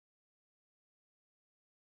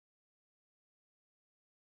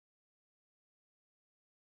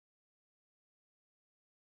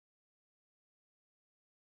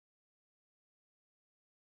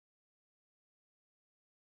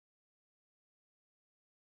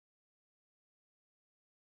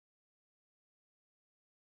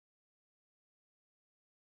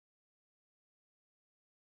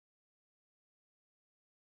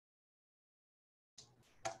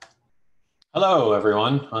Hello,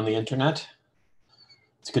 everyone on the internet.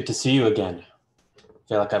 It's good to see you again. I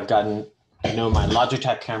feel like I've gotten to know my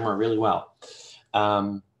Logitech camera really well.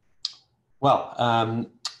 Um,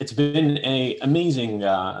 it's been an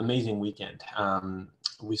amazing weekend.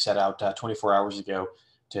 We set out 24 hours ago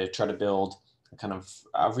to try to build a kind of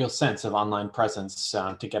a real sense of online presence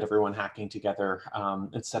to get everyone hacking together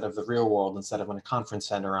instead of the real world, instead of in a conference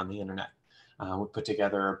center on the internet. We put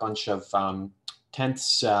together a bunch of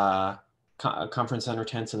tents, conference center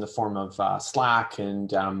tents in the form of Slack and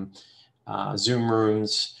Zoom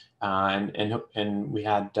rooms. And we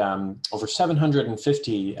had over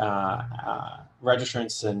 750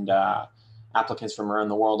 registrants and applicants from around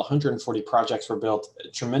the world. 140 projects were built, a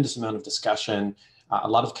tremendous amount of discussion, a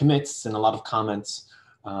lot of commits and a lot of comments,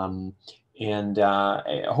 and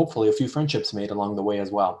hopefully a few friendships made along the way as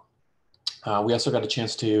well. We also got a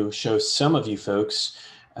chance to show some of you folks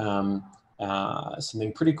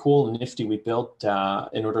something pretty cool and nifty we built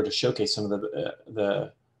in order to showcase some of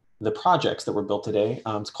the projects that were built today.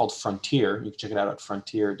 It's called Frontier. You can check it out at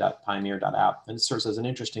frontier.pioneer.app. And it serves as an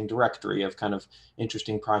interesting directory of kind of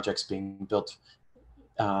interesting projects being built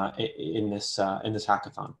in this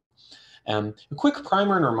hackathon. A quick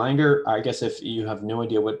primer and reminder, I guess if you have no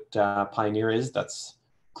idea what Pioneer is, that's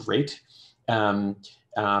great.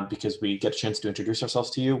 Because we get a chance to introduce ourselves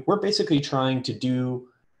to you. We're basically trying to do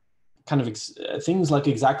kind of things like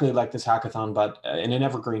exactly like this hackathon, but in an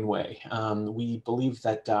evergreen way. We believe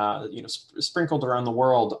that sprinkled around the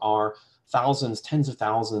world are thousands, tens of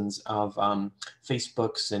thousands of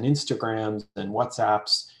Facebooks and Instagrams and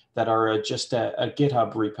WhatsApps that are just a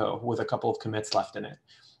GitHub repo with a couple of commits left in it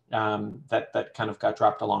that kind of got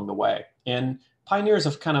dropped along the way. And Pioneer is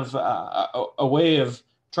kind of a way of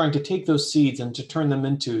trying to take those seeds and to turn them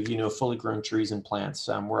into, fully grown trees and plants.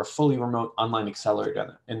 We're a fully remote online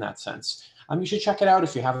accelerator in that sense. You should check it out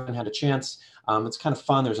if you haven't had a chance. It's kind of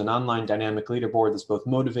fun. There's an online dynamic leaderboard that's both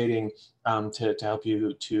motivating to help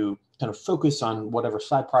you to kind of focus on whatever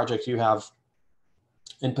side project you have,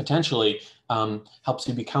 and potentially helps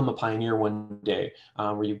you become a pioneer one day,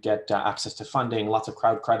 where you get access to funding, lots of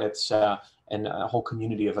crowd credits, and a whole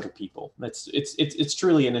community of other people. It's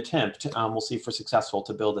truly an attempt, we'll see if we're successful,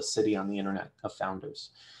 to build a city on the internet of founders.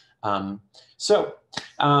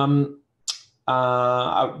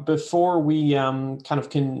 Before we kind of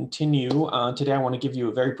continue, today I want to give you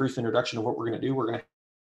a very brief introduction of what we're going to do. We're going to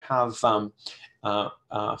have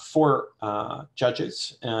 4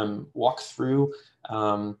 judges walk through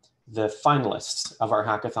the finalists of our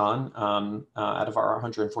hackathon. Out of our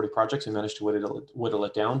 140 projects, we managed to whittle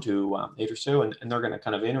it down to 8 or so, and they're going to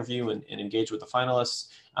kind of interview and engage with the finalists.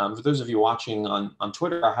 For those of you watching on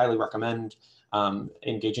Twitter, I highly recommend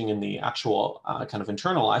engaging in the actual kind of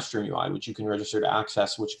internal live stream UI, which you can register to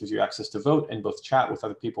access, which gives you access to vote and both chat with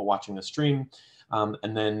other people watching the stream.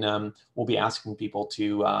 And then we'll be asking people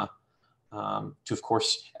to of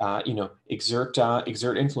course, exert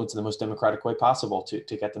influence in the most democratic way possible to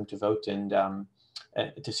get them to vote and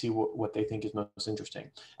to see what they think is most interesting.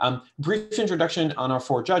 Brief introduction on our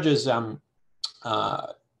 4 judges.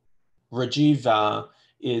 Rajiv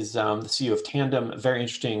is the CEO of Tandem, a very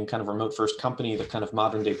interesting kind of remote first company, the kind of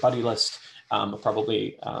modern day buddy list,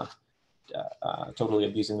 probably totally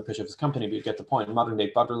abusing the pitch of his company, but you get the point. Modern day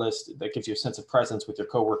buddy list that gives you a sense of presence with your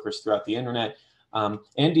coworkers throughout the internet.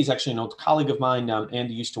 Andy's actually an old colleague of mine.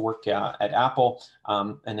 Andy used to work at Apple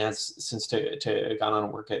and has since gone on to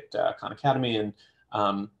work at Khan Academy and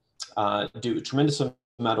do a tremendous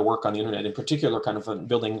amount of work on the internet, in particular kind of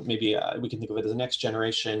building, maybe we can think of it as a next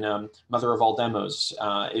generation mother of all demos.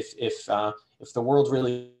 If the world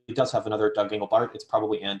really does have another Doug Engelbart, it's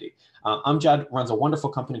probably Andy. Amjad runs a wonderful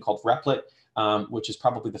company called Repl.it, which is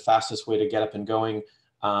probably the fastest way to get up and going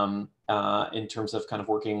in terms of kind of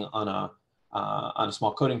working on a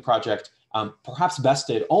small coding project, perhaps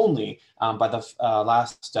bested only by the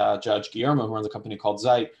last judge, Guillermo, who runs a company called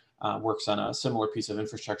Zeit, works on a similar piece of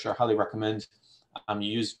infrastructure. I highly recommend you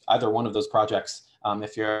use either one of those projects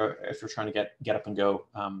if you're trying to get up and go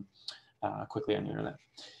quickly on the internet.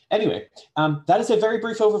 Anyway, that is a very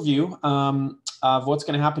brief overview of what's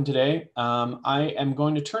going to happen today. I am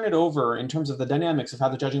going to turn it over, in terms of the dynamics of how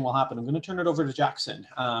the judging will happen, I'm going to turn it over to Jackson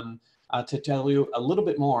to tell you a little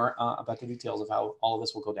bit more about the details of how all of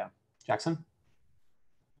this will go down. Jackson?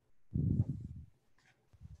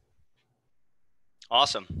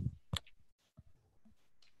 Awesome.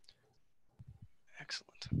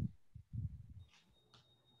 Excellent.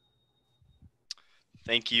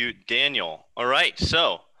 Thank you, Daniel. All right,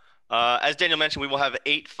 so as Daniel mentioned, we will have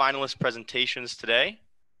 8 finalist presentations today.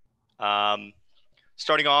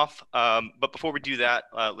 starting off, but before we do that,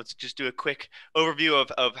 let's just do a quick overview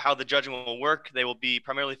of how the judging will work. They will be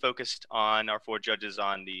primarily focused on our 4 judges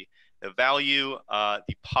on the value,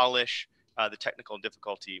 the polish, the technical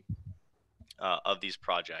difficulty of these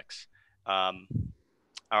projects.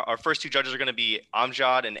 Our first 2 judges are going to be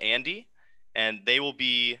Amjad and Andy, and they will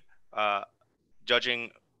be judging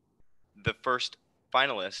the first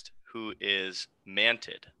finalist, who is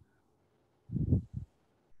Manted.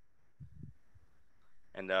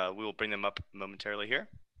 And we will bring them up momentarily here.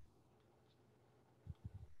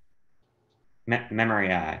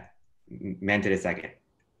 Memory eye. Manted is second.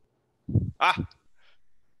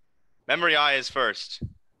 Memory eye is first.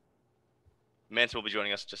 Manted will be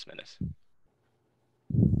joining us in just a minute.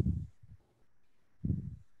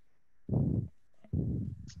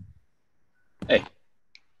 Hey.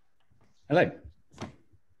 Hello.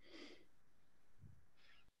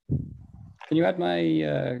 Can you add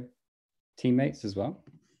my teammates as well?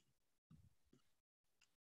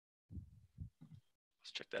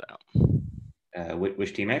 Let's check that out.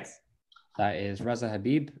 Which teammates? That is Raza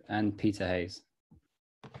Habib and Peter Hayes.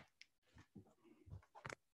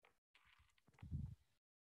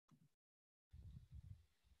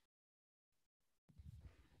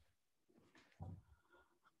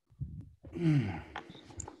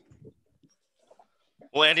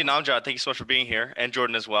 Well, Andy and Amjad, thank you so much for being here, and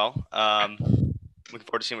Jordan as well. Looking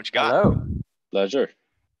forward to seeing what you got. Hello. Pleasure.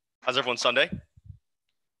 How's everyone's Sunday?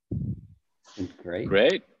 Great.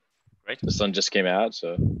 Great. The sun just came out,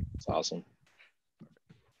 so it's awesome.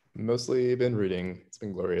 Mostly been reading. It's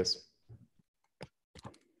been glorious.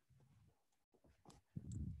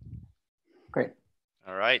 Great.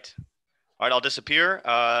 All right. All right, I'll disappear.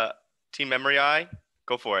 Team Memory Eye,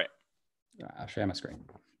 go for it. I'll share my screen.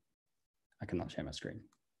 I cannot share my screen.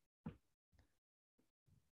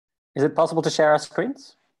 Is it possible to share our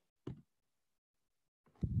screens?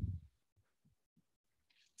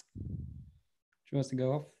 Do you want us to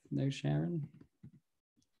go off? No sharing?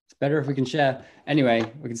 It's better if we can share. Anyway,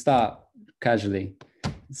 we can start casually.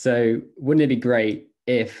 So wouldn't it be great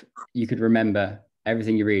if you could remember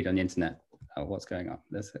everything you read on the internet? Oh, what's going on?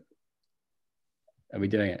 That's it. Are we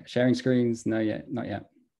doing it? Sharing screens? No, yet, not yet.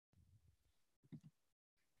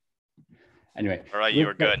 Anyway. All right, you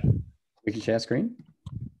are good. We can share screen?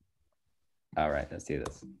 All right, let's do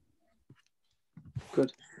this.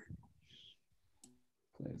 Good.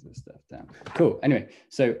 Close this stuff down. Cool. Anyway,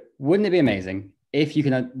 so wouldn't it be amazing if you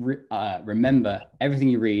can remember everything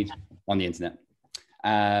you read on the internet?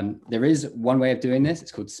 There is one way of doing this.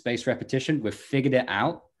 It's called spaced repetition. We've figured it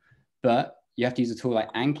out, but you have to use a tool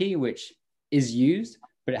like Anki, which is used,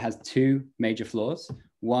 but it has 2 major flaws.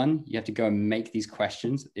 One, you have to go and make these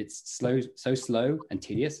questions. It's so slow and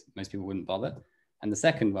tedious. Most people wouldn't bother. And the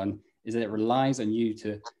second one is that it relies on you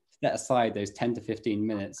to set aside those 10 to 15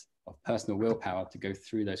 minutes of personal willpower to go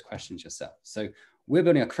through those questions yourself. So we're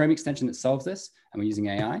building a Chrome extension that solves this, and we're using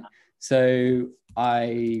AI. So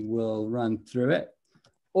I will run through it.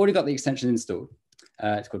 Already got the extension installed.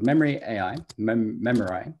 It's called Memory AI,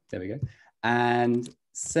 Memory, there we go. And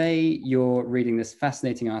say you're reading this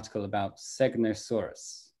fascinating article about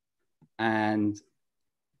Segnosaurus, and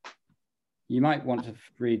you might want to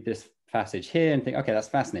read this passage here and think, okay, that's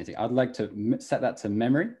fascinating. I'd like to set that to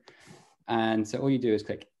memory. And so all you do is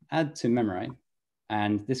click add to memory.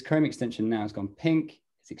 And this Chrome extension now has gone pink.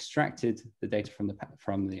 It's extracted the data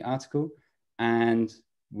from the article. And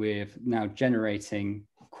we're now generating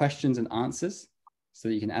questions and answers so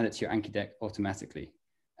that you can add it to your Anki deck automatically.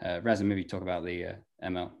 Raza, maybe talk about the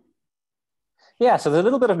ML. Yeah, so there's a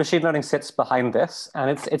little bit of machine learning sits behind this, and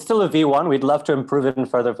it's still a V1. We'd love to improve it in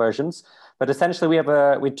further versions, but essentially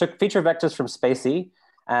we took feature vectors from Spacey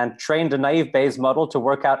and trained a naive Bayes model to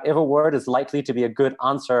work out if a word is likely to be a good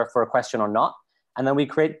answer for a question or not, and then we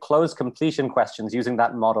create closed completion questions using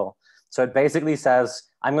that model. So it basically says,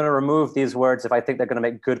 I'm going to remove these words if I think they're going to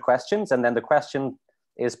make good questions, and then the question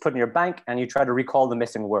is put in your bank, and you try to recall the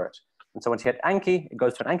missing word. And so once you hit Anki, it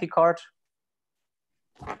goes to an Anki card.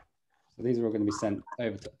 So these are all going to be sent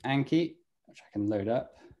over to Anki, which I can load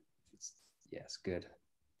up. Yes, good.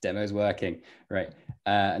 Demo's working. Right.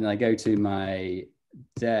 And then I go to my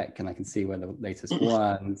deck and I can see where the latest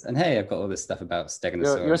ones. And hey, I've got all this stuff about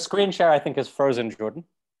Stegosaurus. Your screen share, I think, is frozen, Jordan.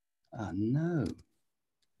 Oh, no.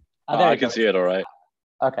 Oh, I can see it all right.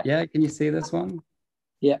 Okay. Yeah, can you see this one?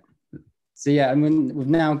 Yeah. So yeah, I mean, we've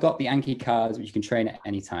now got the Anki cards, which you can train at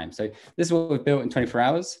any time. So this is what we've built in 24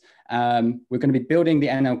 hours. We're going to be building the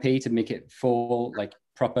NLP to make it full, like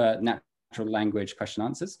proper natural language question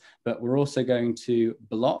answers, but we're also going to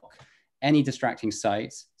block any distracting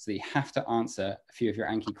sites so that you have to answer a few of your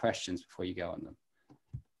Anki questions before you go on them.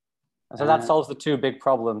 And so that solves the two big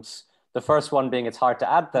problems. The first one being it's hard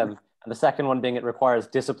to add them, and the second one being it requires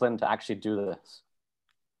discipline to actually do this.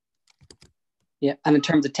 Yeah, and in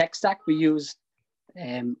terms of tech stack, we use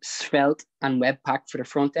Svelte and Webpack for the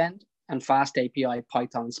front end, and Fast API,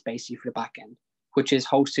 Python, and Spacey for the back end, which is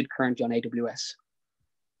hosted currently on AWS.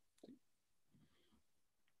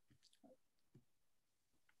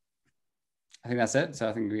 I think that's it. So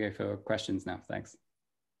I think we go for questions now. Thanks.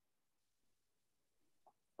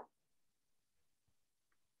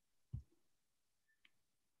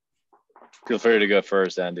 Feel free to go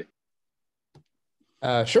first, Andy.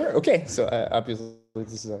 Sure. Okay. So obviously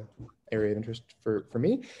this is an area of interest for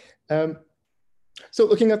me. So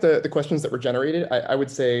looking at the questions that were generated, I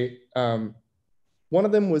would say one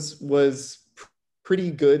of them was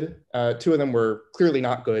pretty good. Two of them were clearly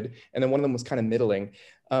not good. And then one of them was kind of middling.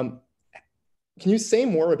 Can you say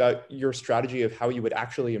more about your strategy of how you would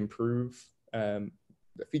actually improve the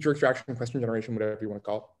feature extraction, question generation, whatever you want to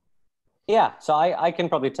call it? Yeah, so I can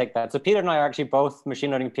probably take that. So Peter and I are actually both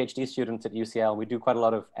machine learning PhD students at UCL. We do quite a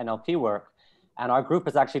lot of NLP work. And our group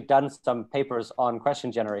has actually done some papers on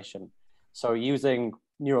question generation. So using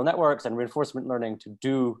neural networks and reinforcement learning to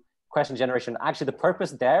do question generation. Actually, the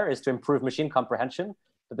purpose there is to improve machine comprehension.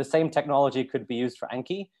 But the same technology could be used for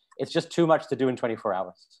Anki. It's just too much to do in 24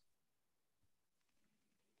 hours.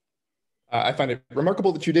 I find it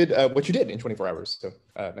remarkable that you did what you did in 24 hours. So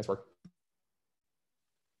nice work.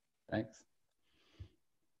 Thanks.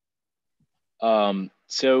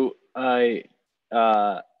 So I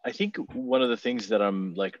think one of the things that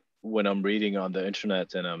I'm like when I'm reading on the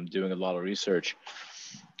internet and I'm doing a lot of research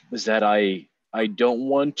is that I don't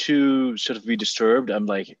want to sort of be disturbed. I'm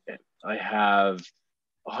like, I have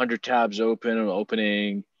 100 tabs open, I'm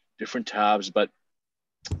opening different tabs, but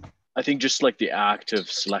I think just like the act of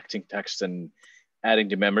selecting text and adding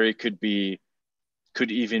to memory could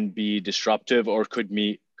even be disruptive, or could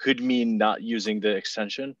mean not using the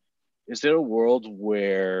extension. Is there a world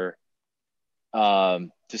where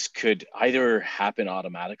this could either happen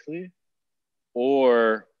automatically,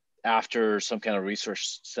 or after some kind of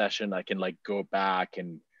research session, I can like go back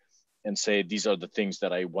and say, these are the things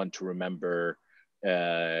that I want to remember.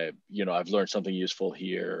 I've learned something useful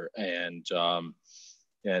here.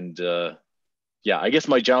 Yeah, I guess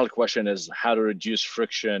my general question is how to reduce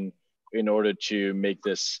friction in order to make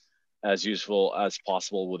this as useful as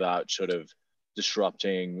possible without sort of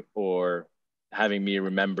disrupting or having me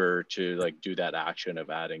remember to like do that action of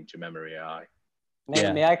adding to memory AI.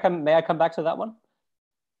 May I come back to that one?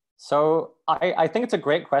 So I think it's a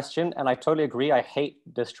great question, and I totally agree. I hate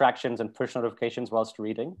distractions and push notifications whilst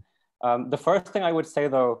reading. The first thing I would say,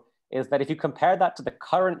 though, is that if you compare that to the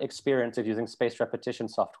current experience of using spaced repetition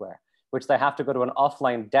software, which they have to go to an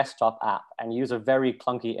offline desktop app and use a very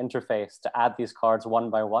clunky interface to add these cards one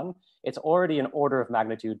by one, it's already an order of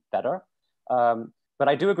magnitude better. But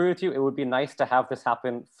I do agree with you. It would be nice to have this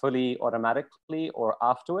happen fully automatically or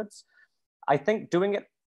afterwards. I think doing it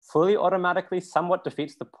fully automatically somewhat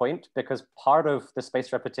defeats the point, because part of the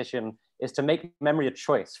spaced repetition is to make memory a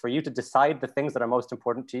choice for you to decide the things that are most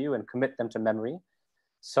important to you and commit them to memory.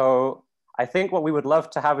 So I think what we would love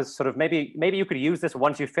to have is sort of maybe you could use this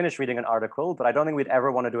once you finish reading an article, but I don't think we'd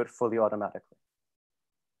ever want to do it fully automatically.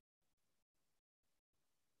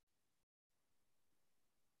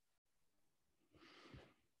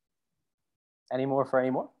 Any more for any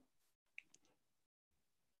more?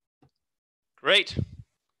 Great.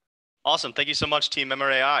 Awesome. Thank you so much, Team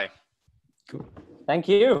Memory AI. Cool. Thank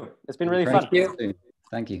you. It's been really fun. Thank you.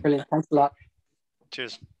 Thank you. Brilliant. Thanks a lot.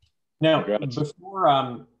 Cheers. Now, Congrats.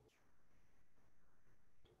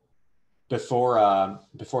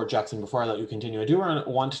 before Jackson, before I let you continue, I do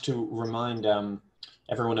want to remind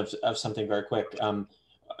everyone of something very quick.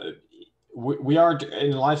 We are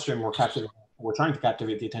in the live stream. We're trying to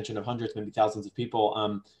captivate the attention of hundreds, maybe thousands of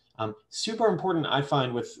people. Super important, I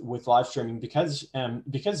find, with live streaming, because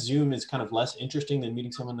Zoom is kind of less interesting than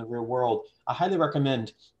meeting someone in the real world. I highly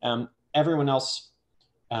recommend everyone else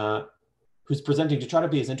who's presenting to try to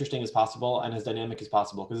be as interesting as possible and as dynamic as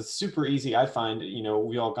possible, because it's super easy. I find,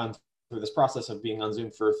 we all gone through this process of being on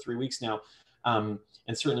Zoom for 3 weeks now, and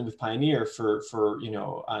certainly with Pioneer for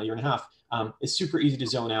a year and a half. It's super easy to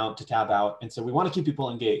zone out, to tab out. And so we want to keep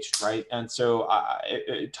people engaged, right? And so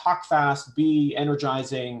talk fast, be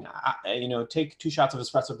energizing, take 2 shots of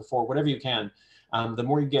espresso before, whatever you can. The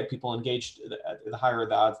more you get people engaged, the higher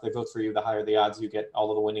the odds they vote for you, the higher the odds you get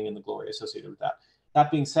all of the winning and the glory associated with that. That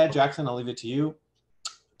being said, Jackson, I'll leave it to you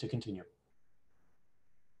to continue.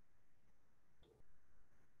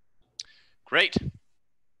 Great.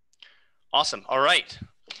 Awesome. All right.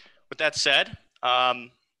 With that said,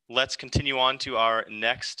 let's continue on to our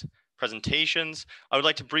next presentations. I would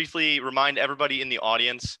like to briefly remind everybody in the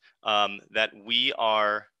audience that we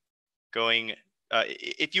are going,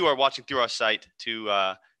 if you are watching through our site,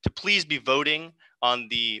 to please be voting on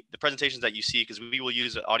the presentations that you see, because we will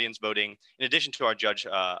use audience voting in addition to our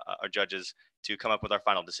judges to come up with our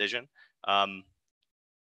final decision. And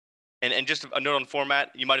just a note on format,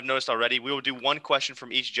 you might have noticed already, we will do one question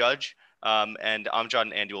from each judge, and Amjad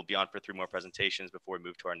and Andy will be on for 3 more presentations before we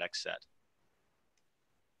move to our next set.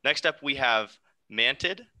 Next up, we have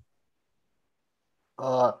Manted.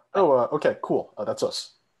 Okay, cool. That's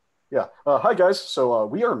us. Yeah. Hi, guys. So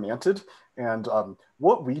we are Manted, and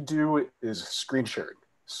what we do is screen sharing.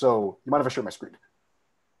 So you mind if I share my screen?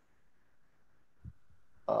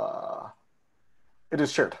 It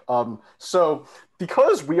is shared. So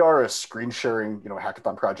because we are a screen sharing,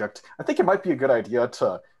 hackathon project, I think it might be a good idea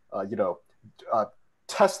to,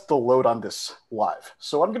 test the load on this live.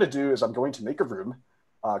 So what I'm going to do is I'm going to make a room,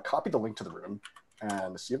 copy the link to the room,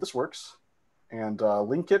 and see if this works, and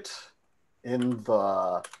link it in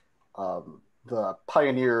the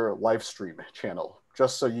Pioneer live stream channel,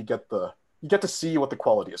 just so you get to see what the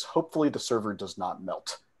quality is. Hopefully the server does not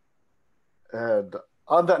melt. And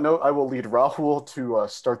on that note, I will lead Rahul to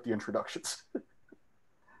start the introductions.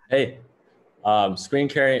 Hey, screen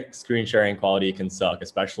sharing quality can suck,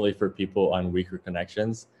 especially for people on weaker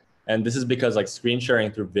connections. And this is because screen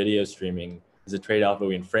sharing through video streaming is a trade-off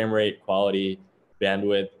between frame rate, quality,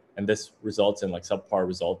 bandwidth, and this results in subpar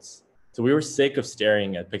results. So we were sick of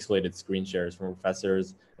staring at pixelated screen shares from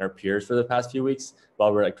professors and our peers for the past few weeks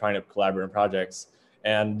while we're trying to collaborate on projects.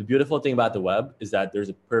 And the beautiful thing about the web is that there's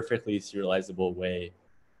a perfectly serializable way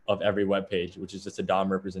of every web page, which is just a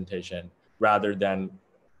DOM representation, rather than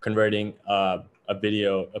converting a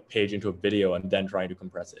page into a video and then trying to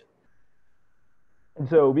compress it. And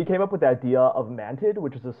so we came up with the idea of Manted,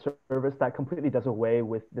 which is a service that completely does away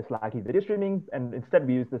with this laggy video streaming. And instead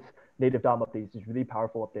we use this native DOM updates, these really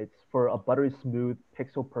powerful updates for a buttery smooth,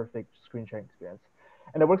 pixel perfect screen sharing experience.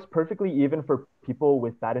 And it works perfectly even for people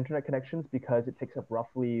with bad internet connections because it takes up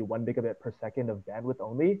roughly 1 megabit per second of bandwidth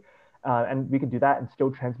only. And we can do that and still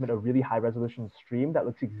transmit a really high resolution stream that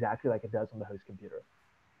looks exactly like it does on the host computer.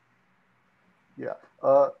 Yeah.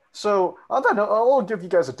 So on that note, I'll give you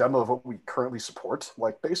guys a demo of what we currently support,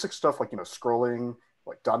 basic stuff scrolling,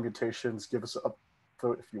 DOM mutations, give us an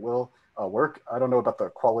upvote, if you will, work. I don't know about the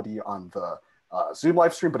quality on the Zoom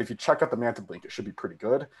live stream, but if you check out the Manted link, it should be pretty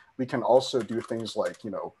good. We can also do things like,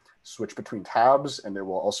 switch between tabs, and it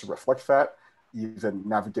will also reflect that, even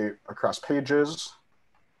navigate across pages,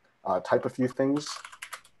 type a few things.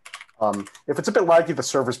 If it's a bit laggy, the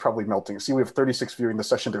server's probably melting. See, we have 36 viewing the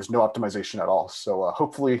session. There's no optimization at all. So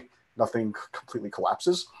hopefully nothing completely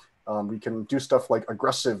collapses. We can do stuff like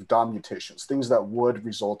aggressive DOM mutations, things that would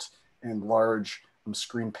result in large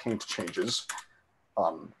screen paint changes.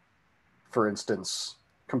 For instance,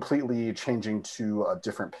 completely changing to a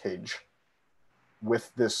different page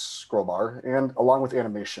with this scroll bar and along with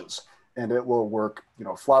animations. And it will work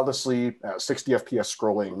flawlessly at 60 FPS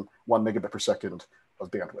scrolling, 1 megabit per second of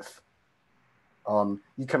bandwidth.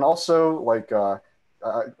 You can also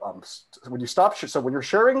when you stop, so when you're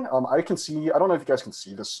sharing, I can see, I don't know if you guys can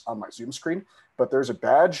see this on my Zoom screen, but there's a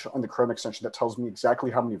badge on the Chrome extension that tells me exactly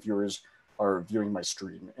how many viewers are viewing my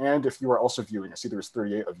stream. And if you are also viewing, I see there's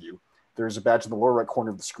 38 of you, there's a badge in the lower right corner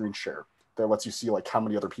of the screen share that lets you see how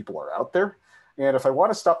many other people are out there. And if I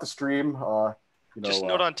want to stop the stream, just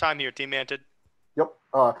note on time here, Team Manted. Yep.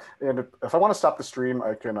 And if I want to stop the stream,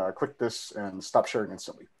 I can click this and stop sharing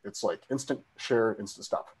instantly. It's instant share, instant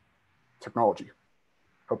stop. Technology.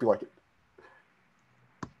 Hope you like it.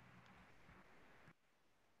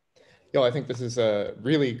 I think this is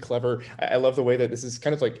really clever. I love the way that this is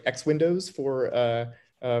kind of like X Windows for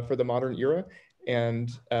the modern era.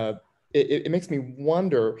 And it makes me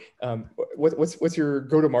wonder, what's your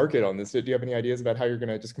go-to-market on this? Do you have any ideas about how you're going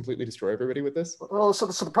to just completely destroy everybody with this? Well, so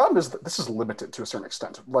the problem is that this is limited to a certain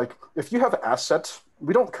extent. If you have asset,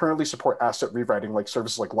 we don't currently support asset rewriting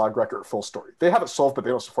services like LogRec or Full Story. They have it solved, but they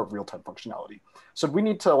don't support real-time functionality. So we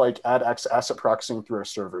need to add asset proxying through our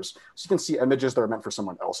servers so you can see images that are meant for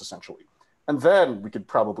someone else, essentially. And then we could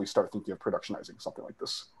probably start thinking of productionizing something like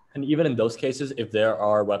this. And even in those cases, if there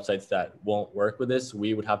are websites that won't work with this,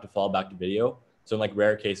 we would have to fall back to video. So in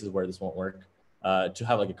rare cases where this won't work, to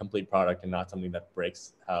have a complete product and not something that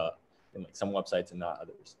breaks in some websites and not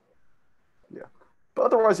others. Yeah, but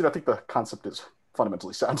otherwise, I think the concept is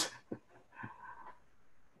fundamentally sound.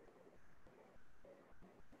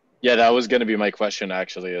 Yeah, that was going to be my question,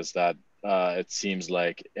 actually, is that it seems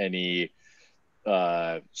like any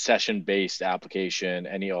session-based application,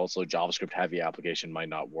 any also JavaScript-heavy application might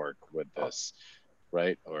not work with this,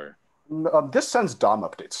 right? Or This sends DOM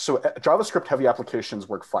updates. So JavaScript heavy applications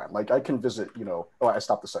work fine. Like I can visit, oh, I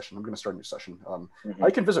stopped the session. I'm going to start a new session.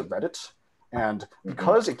 I can visit Reddit, and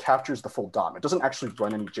because it captures the full DOM, it doesn't actually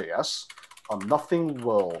run any JS. Nothing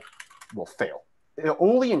will fail. It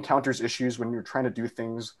only encounters issues when you're trying to do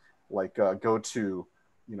things like go to,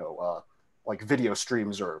 like video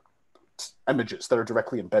streams or images that are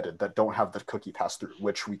directly embedded that don't have the cookie pass through,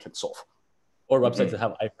 which we can solve. Or websites that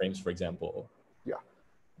have iframes, for example. Yeah.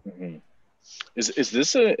 Is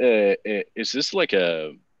this like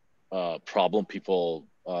a problem people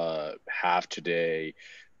have today,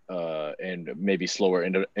 and maybe slower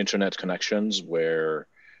internet connections where,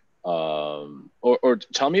 or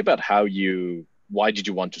tell me about why did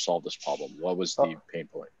you want to solve this problem? What was the pain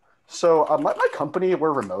point? So my company,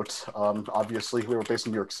 we're remote. Obviously, we were based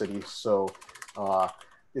in New York City. So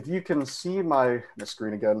if you can see my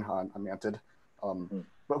screen again, I'm Amjad.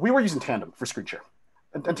 But we were using Tandem for screen share.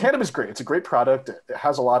 And Tandem is great. It's a great product. It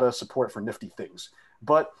has a lot of support for nifty things.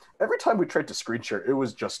 But every time we tried to screen share, it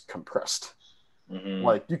was just compressed.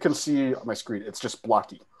 Like you can see on my screen, it's just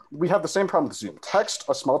blocky. We have the same problem with Zoom.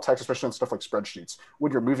 A small text, especially on stuff like spreadsheets,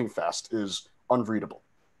 when you're moving fast, is unreadable.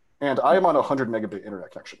 And I am on a 100 megabit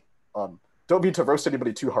internet connection. Don't mean to roast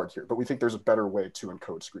anybody too hard here, but we think there's a better way to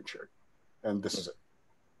encode screen sharing. And this is it.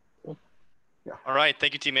 Yeah. All right.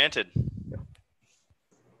 Thank you, Team Anted. Yeah.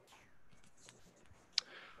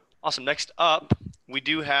 Awesome. Next up, we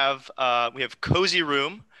have Cozy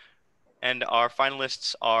Room, and our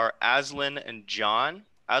finalists are Aslan and John.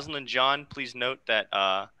 Aslan and John, please note that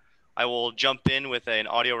I will jump in with an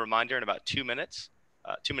audio reminder in about 2 minutes,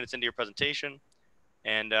 2 minutes into your presentation.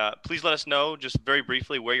 And please let us know, just very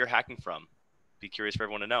briefly, where you're hacking from. Be curious for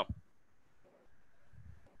everyone to know.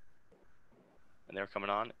 And they're coming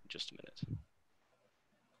on in just a minute.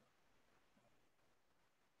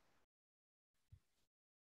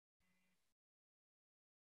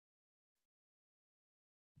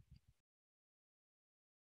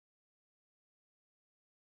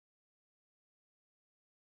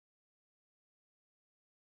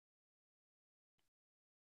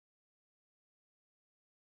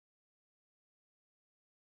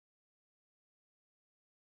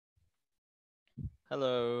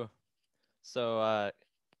 Hello. So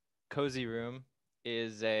Cozy Room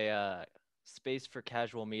is a space for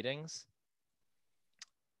casual meetings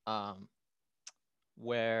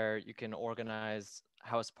where you can organize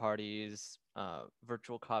house parties,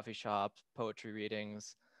 virtual coffee shops, poetry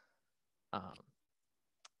readings.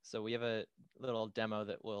 So we have a little demo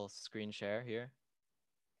that we'll screen share here.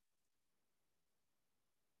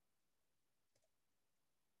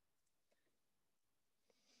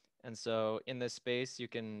 And so in this space, you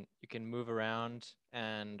can move around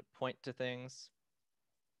and point to things.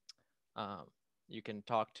 You can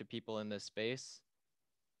talk to people in this space.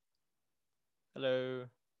 Hello.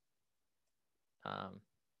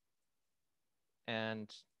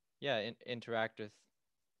 And yeah, interact with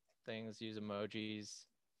things, use emojis.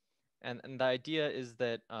 And the idea is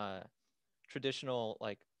that traditional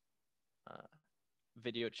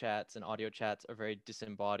video chats and audio chats are very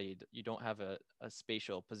disembodied. You don't have a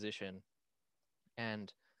spatial position.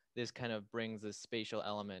 And this kind of brings this spatial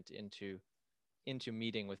element into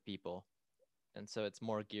meeting with people. And so it's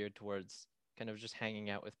more geared towards kind of just hanging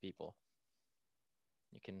out with people.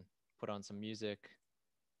 You can put on some music.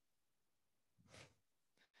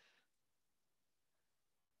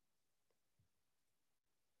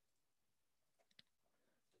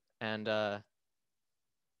 And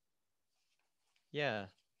yeah,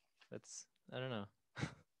 that's, I don't know,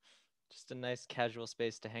 just a nice casual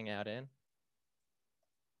space to hang out in.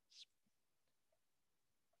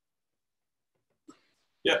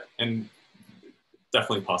 Yeah, and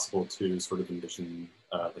definitely possible to sort of envision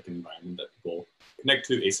like an environment that people connect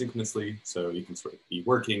to asynchronously. So you can sort of be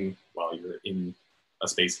working while you're in a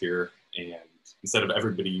space here, and instead of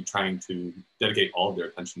everybody trying to dedicate all of their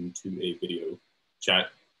attention to a video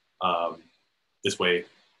chat, this way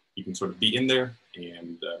you can sort of be in there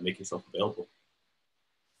and make yourself available.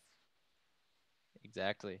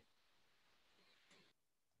 Exactly.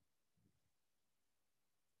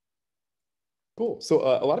 Cool. So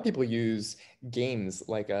a lot of people use games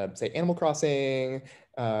like, say, Animal Crossing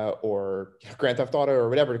or Grand Theft Auto or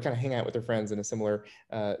whatever to kind of hang out with their friends in a similar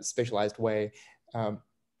spatialized way.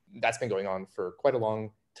 That's been going on for quite a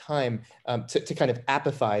long time. To kind of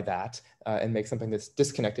appify that and make something that's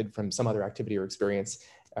disconnected from some other activity or experience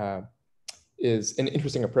is an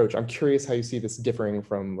interesting approach. I'm curious how you see this differing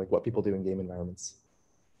from like what people do in game environments.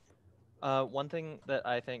 One thing that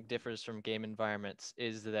I think differs from game environments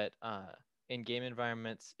is that in game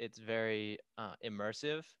environments, it's very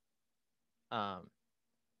immersive.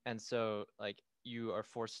 And so like you are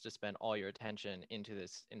forced to spend all your attention into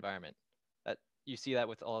this environment. That you see that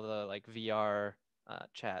with all the like VR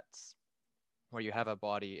chats where you have a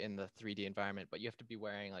body in the 3D environment, but you have to be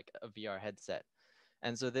wearing like a VR headset.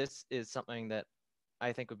 And so this is something that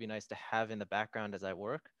I think would be nice to have in the background as I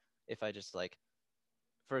work. If I just like,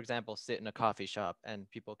 for example, sit in a coffee shop and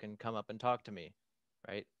people can come up and talk to me,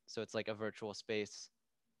 right? So it's like a virtual space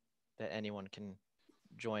that anyone can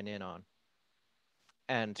join in on.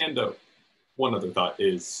 And one other thought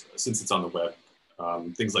is, since it's on the web,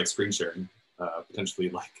 things like screen sharing, potentially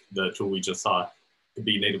like the tool we just saw, could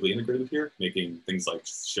be natively integrated here, making things like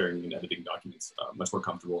sharing and editing documents much more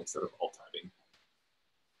comfortable instead of alt-tabbing.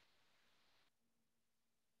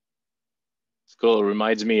 It's cool. It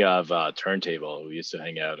reminds me of Turntable. We used to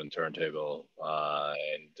hang out in Turntable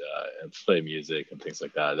and play music and things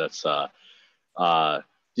like that. That's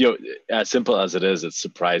you know, as simple as it is, it's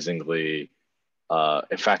surprisingly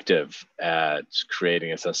effective at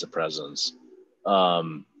creating a sense of presence.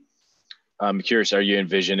 I'm curious, are you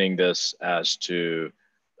envisioning this as to,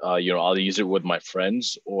 you know, I'll use it with my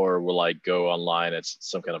friends, or will I go online at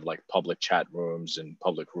some kind of like public chat rooms and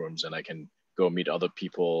public rooms and I can go meet other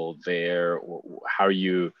people there? Or how are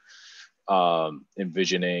you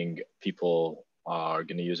envisioning people are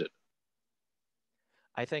going to use it?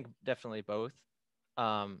 I think definitely both.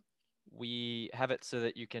 We have it so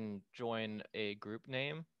that you can join a group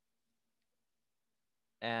name,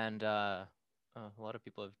 and a lot of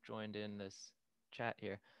people have joined in this chat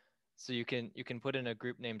here. So you can put in a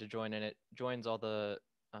group name to join, and it joins all the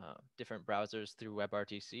different browsers through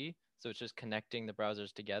WebRTC. So it's just connecting the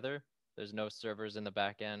browsers together. There's no servers in the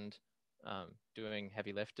back end doing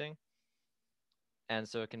heavy lifting. And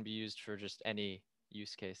so it can be used for just any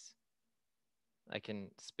use case. I can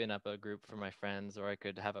spin up a group for my friends, or I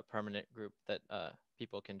could have a permanent group that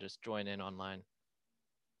people can just join in online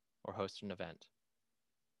or host an event.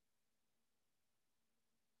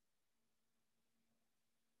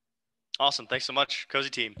 Awesome. Thanks so much, Cozy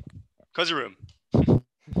Team. Cozy Room.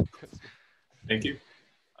 Thank you.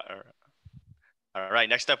 All right.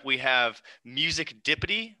 Next up, we have Music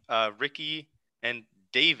Dippity. Ricky and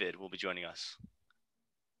David will be joining us.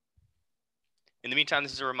 In the meantime,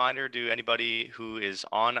 this is a reminder to anybody who is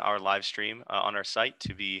on our live stream on our site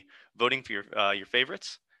to be voting for your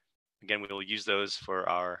favorites. Again, we will use those for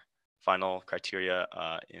our final criteria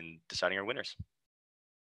in deciding our winners.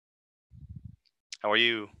 How are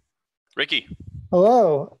you, Ricky?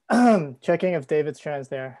 Hello. Checking if David's trans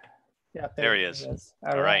there. Yeah, there he is.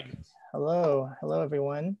 All right. Hello,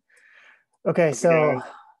 everyone. Okay, so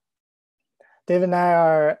David and I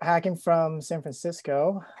are hacking from San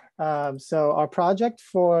Francisco. So our project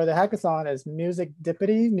for the hackathon is Music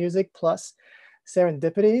Dippity, music plus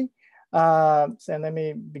serendipity. So let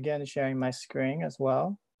me begin sharing my screen as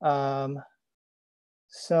well.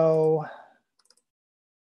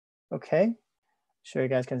 Okay, sure you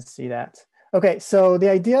guys can see that. Okay, so the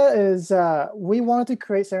idea is we wanted to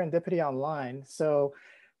create serendipity online. So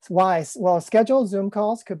why? Well, scheduled Zoom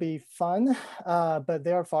calls could be fun, but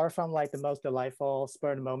they are far from like the most delightful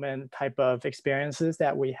spur of the moment type of experiences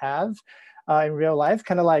that we have in real life.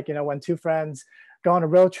 Kind of like, you know, when two friends go on a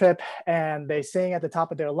road trip and they sing at the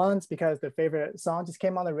top of their lungs because their favorite song just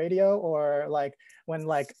came on the radio, or like when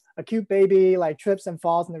like a cute baby like trips and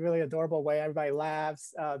falls in a really adorable way, everybody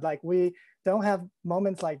laughs. Like we don't have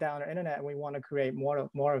moments like that on our internet, and we want to create more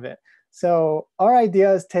of it. So our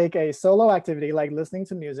idea is take a solo activity like listening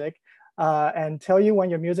to music and tell you when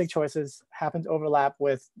your music choices happen to overlap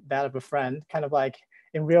with that of a friend, kind of like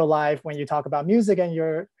in real life when you talk about music and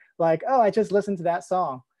you're like, oh, I just listened to that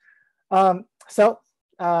song. So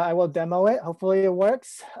I will demo it. Hopefully it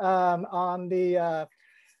works. So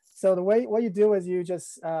the way, what you do is you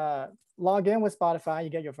just log in with Spotify. You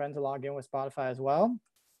get your friend to log in with Spotify as well.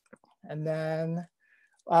 And then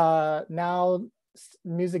now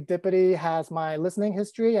Music Dippity has my listening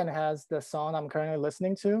history and has the song I'm currently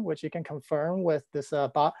listening to, which you can confirm with this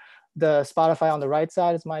the Spotify on the right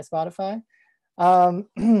side is my Spotify. And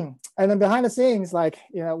then behind the scenes, like,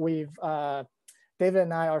 you know, we've David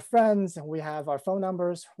and I are friends, and we have our phone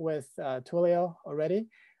numbers with Twilio already.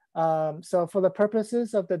 So for the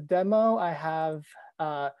purposes of the demo, I have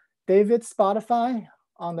David's Spotify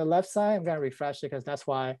on the left side. I'm gonna refresh it because that's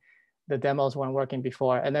why the demos weren't working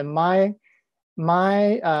before. And then my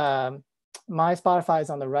Spotify is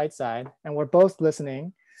on the right side, and we're both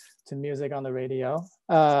listening to music on the radio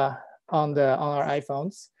on our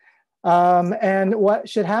iPhones. And what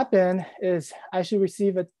should happen is I should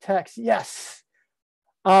receive a text. Yes.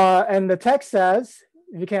 And the text says,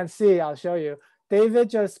 if you can't see, I'll show you. David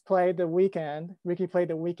just played The Weeknd. Ricky played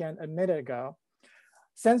The Weeknd a minute ago.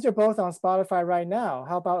 since you're both on Spotify right now,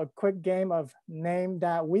 how about a quick game of Name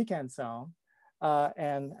That Weekend Song?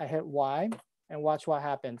 And I hit Y and watch what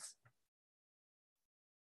happens.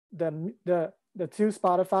 The two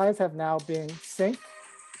Spotifys have now been synced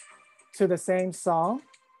to the same song.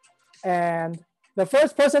 And the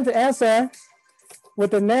first person to answer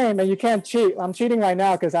with the name, and you can't cheat. I'm cheating right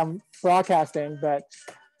now because I'm broadcasting, but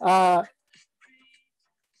I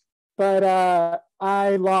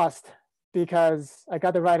lost because I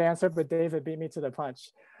got the right answer, but David beat me to the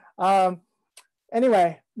punch.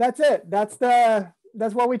 Anyway, that's it. That's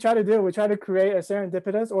what we try to do. We try to create a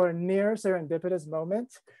serendipitous or a near serendipitous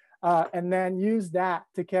moment, and then use that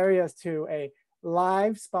to carry us to a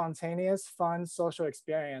live, spontaneous, fun social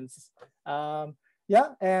experience. Yeah,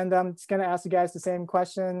 and I'm just gonna ask you guys the same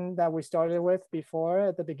question that we started with before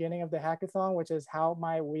at the beginning of the hackathon, which is how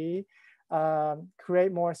might we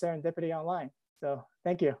create more serendipity online? So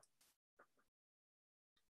thank you.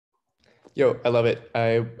 Yo, I love it.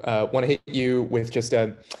 I want to hit you with just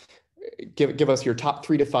give us your top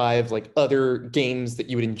 3 to 5 like other games that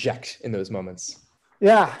you would inject in those moments.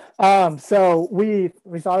 Yeah, so we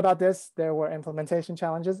thought about this. There were implementation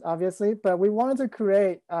challenges, obviously, but we wanted to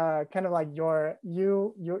create kind of like the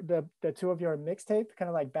two of your mixtape, kind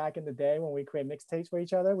of like back in the day when we create mixtapes for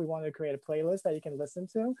each other. We wanted to create a playlist that you can listen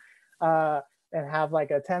to and have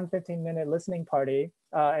like a 10-15 minute listening party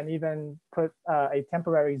and even put a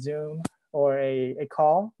temporary Zoom or a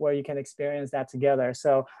call where you can experience that together.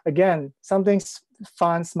 So again, something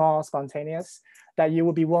fun, small, spontaneous that you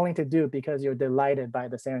will be willing to do because you're delighted by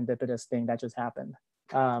the serendipitous thing that just happened.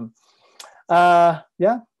 Yeah.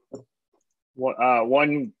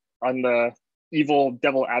 One on the evil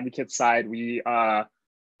devil advocate side, we thought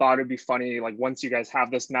it'd be funny, like once you guys have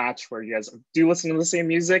this match where you guys do listen to the same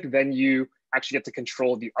music, then you actually get to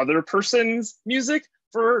control the other person's music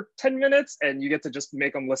for 10 minutes and you get to just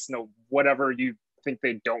make them listen to whatever you think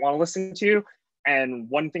they don't want to listen to. And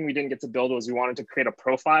one thing we didn't get to build was we wanted to create a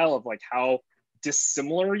profile of like how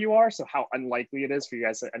dissimilar you are, so how unlikely it is for you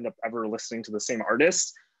guys to end up ever listening to the same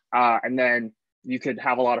artist, and then you could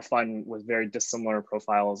have a lot of fun with very dissimilar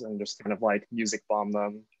profiles and just kind of like music bomb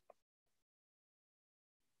them.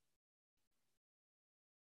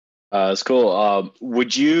 That's cool.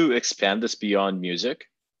 Would you expand this beyond music,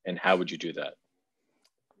 and how would you do that?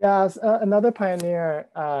 Yeah, another pioneer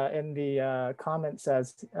in the comment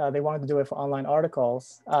says they wanted to do it for online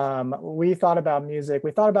articles. We thought about music. We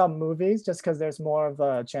thought about movies just because there's more of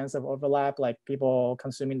a chance of overlap, like people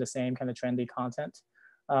consuming the same kind of trendy content.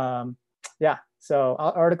 Yeah, so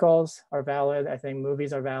articles are valid. I think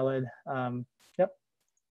movies are valid. Yep.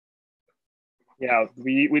 Yeah,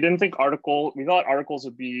 we didn't think we thought articles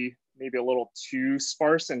would be maybe a little too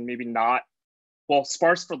sparse and maybe not, well,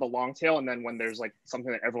 sparse for the long tail, and then when there's like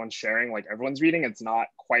something that everyone's sharing, like everyone's reading, it's not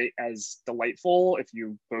quite as delightful if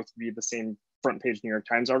you both read the same front page New York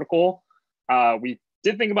Times article. We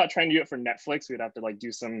did think about trying to do it for Netflix. We'd have to like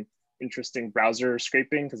do some interesting browser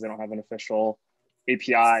scraping because they don't have an official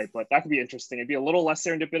API, but that could be interesting. It'd be a little less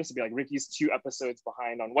serendipitous. It'd be like Ricky's 2 episodes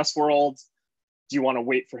behind on Westworld. Do you want to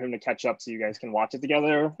wait for him to catch up so you guys can watch it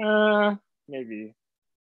together? Maybe.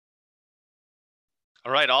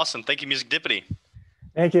 All right, awesome. Thank you, Music Dippity.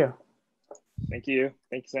 Thank you. Thank you.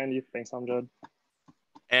 Thanks, Andy. Thanks, Amjad.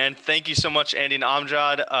 And thank you so much, Andy and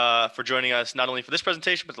Amjad, for joining us not only for this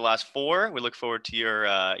presentation, but the last 4. We look forward to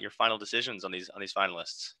your final decisions on these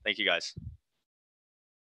finalists. Thank you, guys.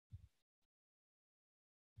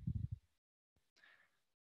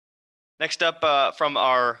 Next up from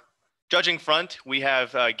our judging front, we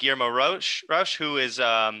have Guillermo Rauch, who is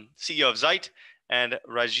CEO of Zeit, and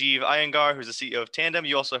Rajiv Ayyangar, who's the CEO of Tandem.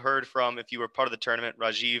 You also heard from, if you were part of the tournament,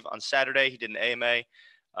 Rajiv on Saturday. He did an AMA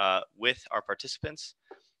with our participants.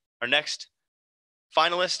 Our next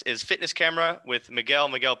finalist is Fitness Camera with Miguel.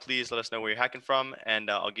 Miguel, please let us know where you're hacking from,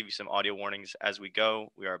 and I'll give you some audio warnings as we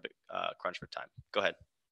go. We are a bit crunched for time. Go ahead.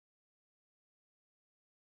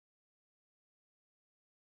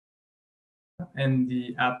 And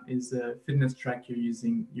the app is a fitness tracker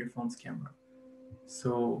using your phone's camera.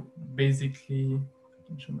 So basically, I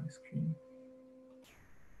can show my screen.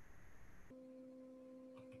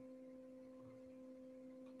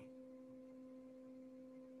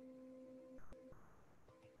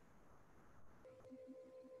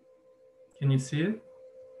 Can you see it?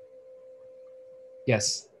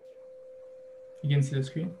 Yes. You can see the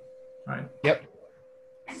screen? All right. Yep.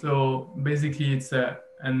 So basically, it's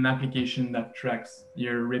an application that tracks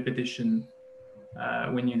your repetition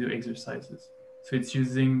when you do exercises. So it's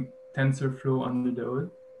using TensorFlow under the hood,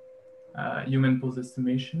 human pulse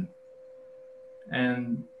estimation,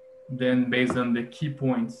 and then based on the key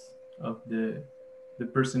points of the the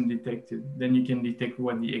person detected. Then you can detect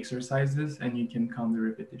what the exercise is, and you can count the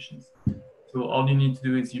repetitions. So all you need to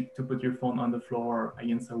do is to put your phone on the floor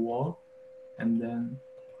against a wall, and then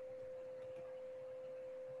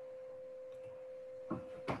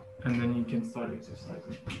you can start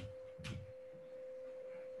exercising.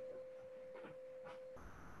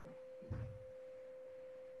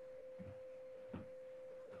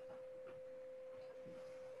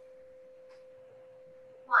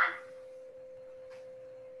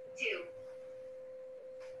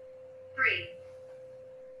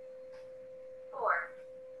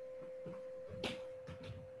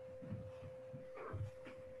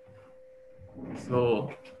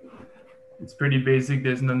 So it's pretty basic.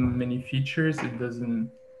 There's not many features. It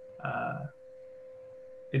doesn't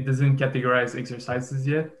categorize exercises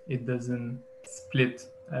yet. It doesn't split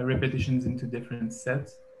repetitions into different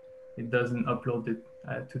sets. It doesn't upload it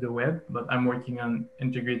to the web, but I'm working on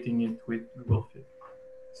integrating it with Google Fit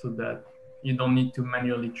so that you don't need to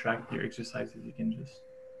manually track your exercises. You can just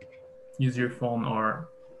use your phone or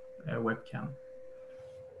a webcam.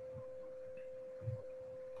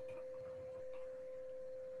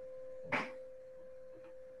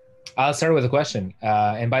 I'll start with a question.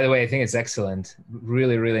 And by the way, I think it's excellent.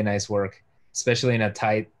 Really, really nice work, especially in a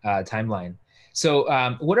tight timeline. So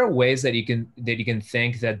what are ways that you can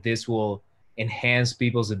think that this will enhance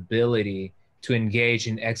people's ability to engage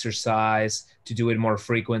in exercise, to do it more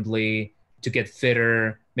frequently, to get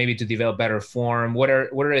fitter, maybe to develop better form? What are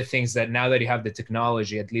the things that now that you have the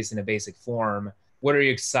technology, at least in a basic form, what are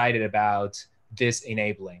you excited about this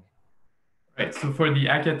enabling? Right, so for the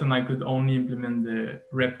hackathon, I could only implement the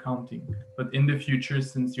rep counting. But in the future,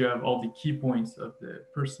 since you have all the key points of the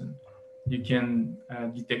person, you can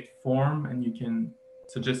detect form and you can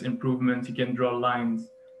suggest improvements. You can draw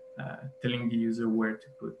lines telling the user where to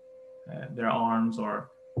put their arms,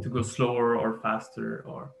 or to go slower or faster,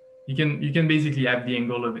 or you can basically have the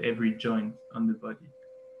angle of every joint on the body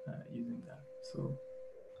using that. So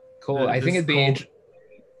cool. I think it'd be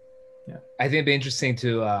interesting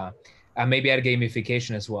to maybe add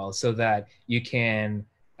gamification as well, so that you can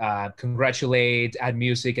congratulate, add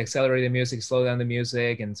music, accelerate the music, slow down the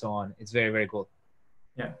music, and so on. It's very, very cool.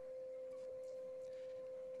 Yeah.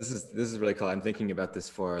 This is really cool. I'm thinking about this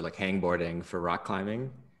for like hangboarding, for rock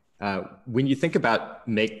climbing. When you think about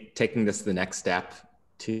taking this to the next step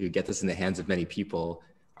to get this in the hands of many people,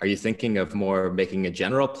 are you thinking of more making a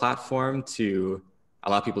general platform to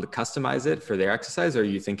allow people to customize it for their exercise? Or are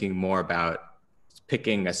you thinking more about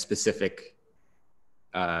picking a specific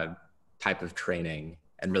type of training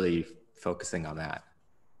and really focusing on that?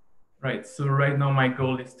 Right. So right now, my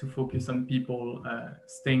goal is to focus on people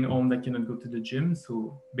staying home that cannot go to the gym.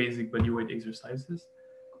 So basic bodyweight exercises.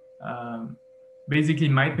 Basically,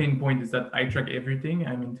 my pain point is that I track everything.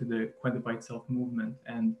 I'm into the quantified self movement,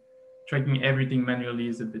 and tracking everything manually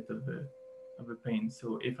is a bit of a pain.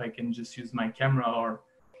 So if I can just use my camera or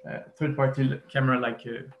third-party camera like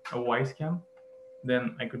a Wise Cam,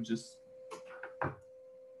 then I could just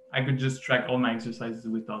track all my exercises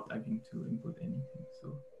without having to input anything.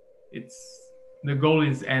 So the goal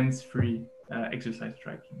is hands-free exercise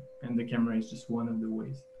tracking, and the camera is just one of the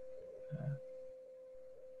ways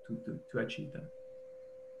to achieve that.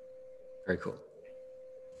 Very cool.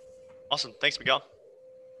 Awesome. Thanks, Miguel.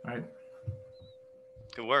 All right.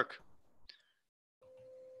 Good work.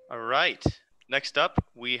 All right. Next up,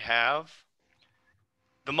 we have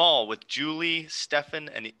The Mall with Julie, Stefan,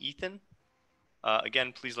 and Ethan.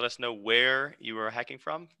 Again, please let us know where you are hacking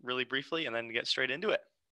from really briefly, and then get straight into it.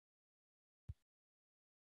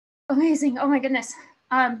 Amazing. Oh my goodness.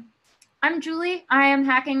 I'm Julie. I am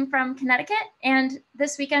hacking from Connecticut. And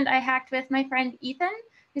this weekend I hacked with my friend Ethan,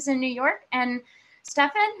 who's in New York, and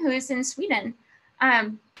Stefan, who's in Sweden.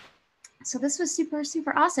 So this was super,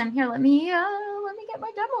 super awesome. Here, let me get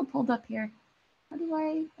my demo pulled up here. How do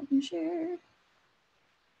I can share?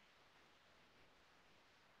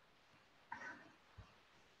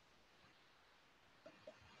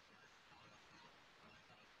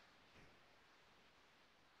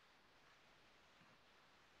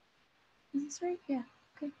 Is this right? Yeah.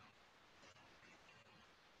 Okay.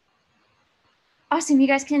 Awesome. You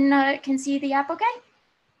guys can see the app okay?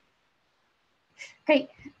 Great.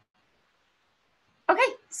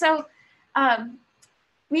 Okay, so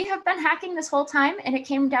we have been hacking this whole time, and it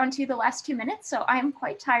came down to the last 2 minutes, so I'm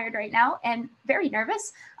quite tired right now and very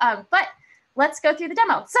nervous, but let's go through the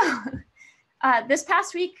demo. So this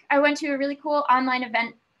past week, I went to a really cool online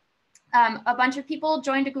event. A bunch of people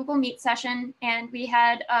joined a Google Meet session, and we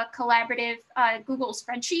had a collaborative Google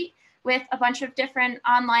spreadsheet with a bunch of different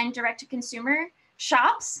online direct-to-consumer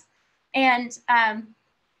shops. And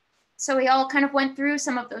So we all kind of went through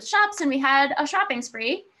some of those shops and we had a shopping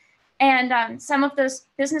spree. And some of those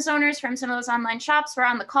business owners from some of those online shops were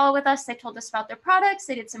on the call with us. They told us about their products.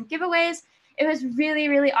 They did some giveaways. It was really,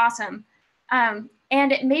 really awesome. And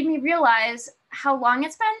it made me realize how long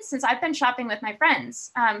it's been since I've been shopping with my friends.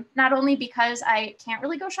 Not only because I can't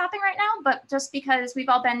really go shopping right now, but just because we've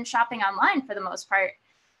all been shopping online for the most part.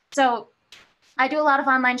 So I do a lot of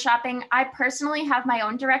online shopping. I personally have my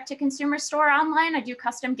own direct-to-consumer store online. I do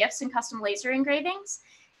custom gifts and custom laser engravings.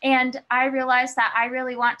 And I realized that I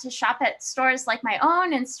really want to shop at stores like my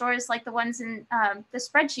own and stores like the ones in the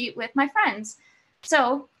spreadsheet with my friends.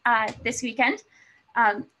 So this weekend,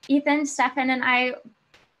 Ethan, Stefan, and I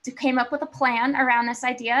came up with a plan around this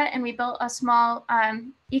idea, and we built a small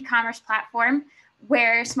e-commerce platform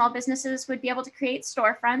where small businesses would be able to create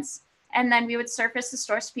storefronts, and then we would surface the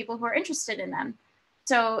stores to people who are interested in them.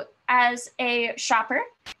 So as a shopper,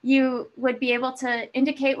 you would be able to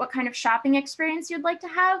indicate what kind of shopping experience you'd like to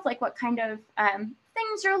have, like what kind of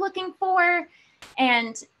things you're looking for,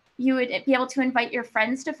 and you would be able to invite your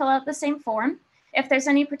friends to fill out the same form. If there's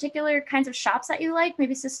any particular kinds of shops that you like,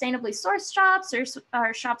 maybe sustainably sourced shops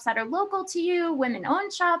or shops that are local to you,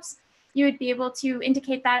 women-owned shops, you would be able to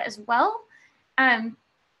indicate that as well. And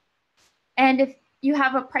if you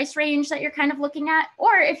have a price range that you're kind of looking at,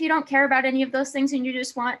 or if you don't care about any of those things and you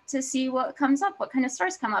just want to see what comes up, what kind of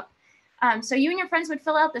stores come up. So you and your friends would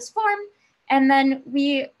fill out this form, and then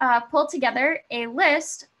we pull together a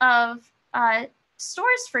list of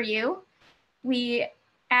stores for you. We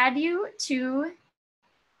add you to,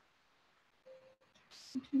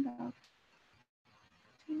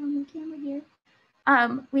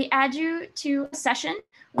 we add you to a session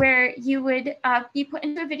where you would be put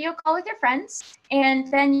into a video call with your friends, and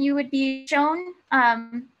then you would be shown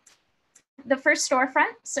the first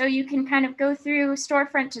storefront. So you can kind of go through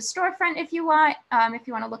storefront to storefront if you want. If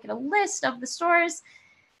you want to look at a list of the stores,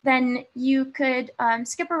 then you could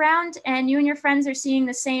skip around and you and your friends are seeing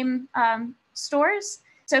the same stores.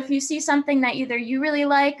 So if you see something that either you really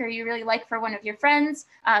like or you really like for one of your friends,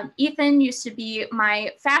 Ethan used to be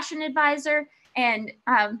my fashion advisor, and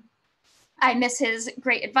I miss his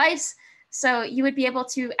great advice. So you would be able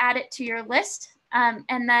to add it to your list.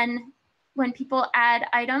 And then when people add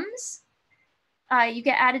items, you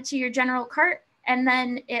get added to your general cart, and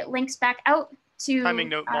then it links back out to— Timing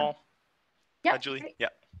note, Mall. Yep. Julie, right. yeah.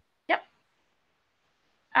 Yep.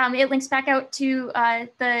 It links back out to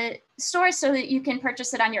the store so that you can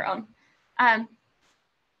purchase it on your own.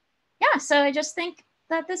 Yeah, so I just think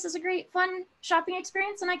that this is a great, fun shopping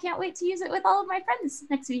experience, and I can't wait to use it with all of my friends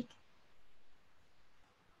next week.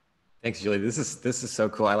 Thanks, Julie. This is so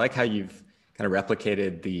cool. I like how you've kind of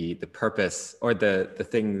replicated the purpose or the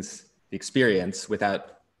things, the experience,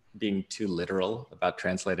 without being too literal about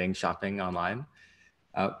translating shopping online.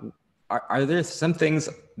 Are there some things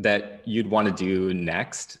that you'd want to do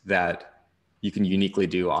next that you can uniquely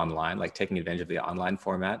do online, like taking advantage of the online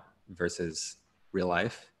format versus real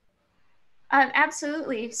life?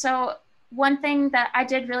 Absolutely. So one thing that I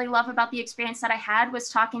did really love about the experience that I had was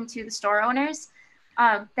talking to the store owners.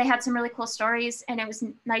 They had some really cool stories, and it was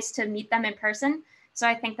nice to meet them in person. So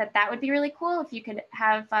I think that that would be really cool if you could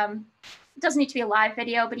have, it doesn't need to be a live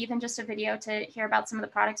video, but even just a video to hear about some of the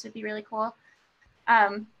products would be really cool.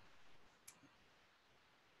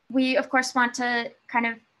 We, of course, want to kind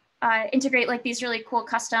of integrate like these really cool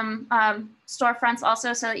custom storefronts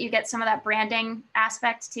also, so that you get some of that branding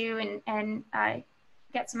aspect too, and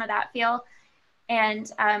get some of that feel.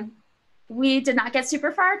 And we did not get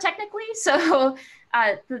super far technically, so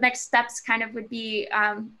the next steps kind of would be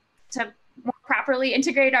to more properly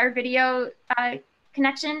integrate our video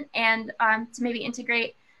connection, and to maybe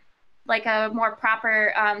integrate like a more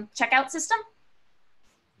proper checkout system.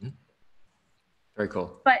 Very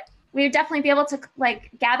cool. But we would definitely be able to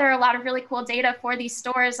like gather a lot of really cool data for these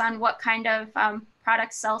stores on what kind of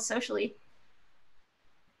products sell socially.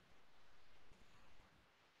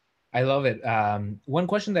 I love it. One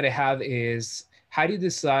question that I have is, how do you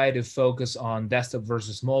decide to focus on desktop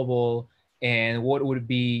versus mobile? And what would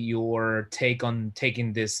be your take on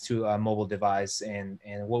taking this to a mobile device, and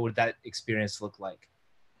what would that experience look like?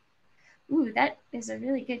 Ooh, that is a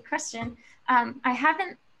really good question.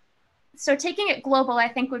 So taking it global, I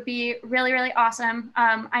think, would be really, really awesome.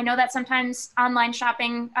 I know that sometimes online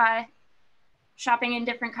shopping in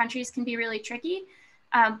different countries can be really tricky,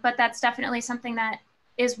 but that's definitely something that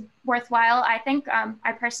is worthwhile. I think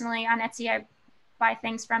I personally on Etsy, I buy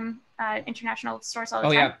things from international stores all the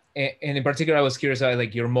Oh time. yeah, and in particular, I was curious about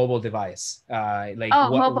like your mobile device, like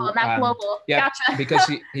mobile, not global. Yeah, Gotcha.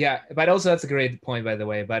 because but also that's a great point, by the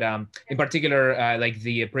way. But in particular, like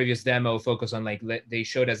the previous demo focused on like they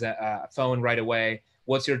showed us a phone right away.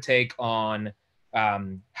 What's your take on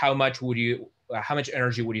how much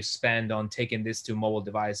energy would you spend on taking this to mobile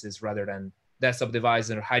devices rather than desktop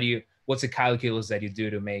devices, and what's the calculus that you do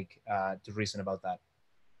to make to reason about that?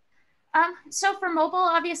 So for mobile,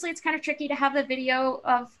 obviously, it's kind of tricky to have the video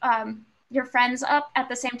of your friends up at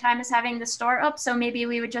the same time as having the store up. So maybe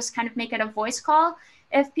we would just kind of make it a voice call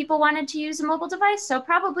if people wanted to use a mobile device. So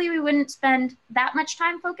probably we wouldn't spend that much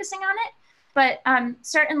time focusing on it. But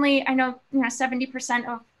certainly, I know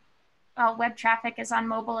 70% of web traffic is on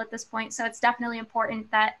mobile at this point. So it's definitely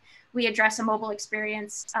important that we address a mobile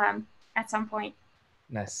experience at some point.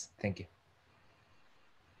 Nice, thank you.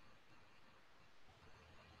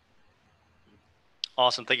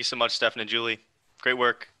 Awesome. Thank you so much, Stefan and Julie. Great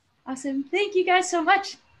work. Awesome. Thank you guys so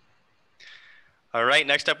much. All right.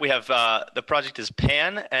 Next up, we have the project is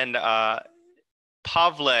Pan, and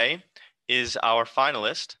Pavle is our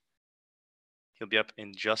finalist. He'll be up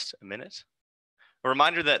in just a minute. A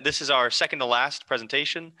reminder that this is our second to last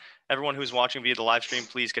presentation. Everyone who's watching via the live stream,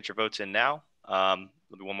 please get your votes in now. There'll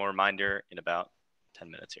be one more reminder in about 10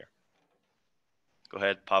 minutes here. Go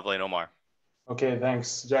ahead, Pavle and Omar. Okay,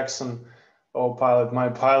 thanks, Jackson. Oh, pilot, my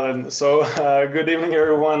pilot. So good evening,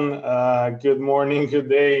 everyone. Good morning, good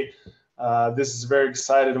day. This is very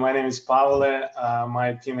excited. My name is Pavle.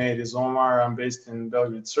 My teammate is Omar. I'm based in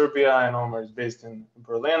Belgrade, Serbia, and Omar is based in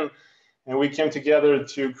Berlin. And we came together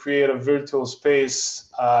to create a virtual space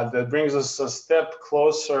that brings us a step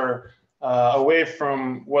closer away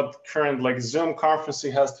from what current like Zoom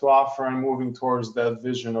conferencing has to offer and moving towards that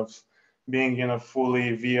vision of being in a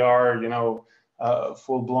fully VR,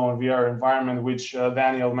 full-blown VR environment, which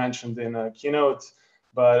Daniel mentioned in a keynote.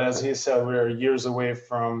 But as he said, we're years away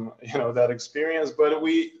from that experience. But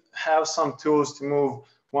we have some tools to move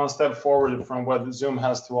one step forward from what Zoom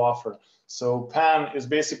has to offer. So Pan is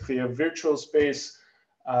basically a virtual space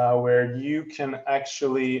where you can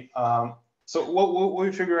actually. So what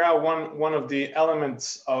we figure out one of the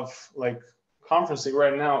elements of like conferencing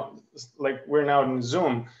right now, like we're now in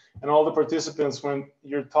Zoom. And all the participants, when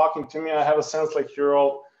you're talking to me, I have a sense like you're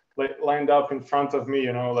all like lined up in front of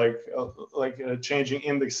me, like changing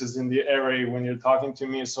indexes in the array when you're talking to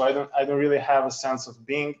me. So I don't really have a sense of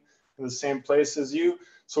being in the same place as you.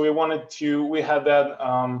 So we had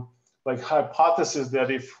that like hypothesis that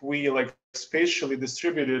if we like spatially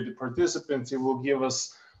distributed the participants, it will give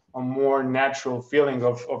us a more natural feeling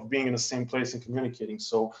of being in the same place and communicating.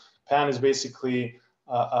 So Pan is basically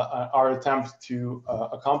our attempt to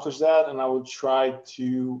accomplish that, and I will try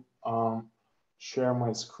to share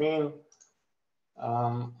my screen.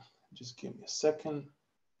 Just give me a second.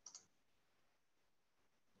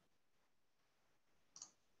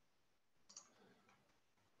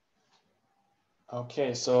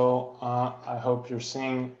 Okay, so I hope you're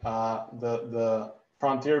seeing the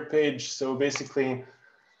Frontier page. So basically,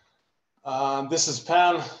 this is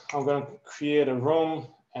Pan. I'm going to create a room,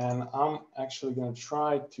 and I'm actually going to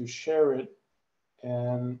try to share it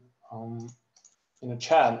in a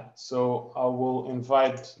chat. So I will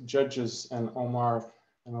invite judges and Omar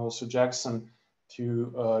and also Jackson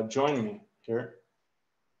to join me here.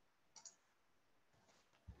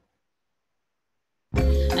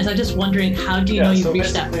 And so I'm just wondering, how do you know you've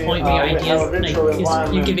reached that point where your ideas,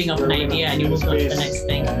 like you're giving up an idea and you move on to the next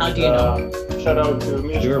thing? How do you know? Shout out to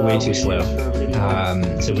me. You were way too slow.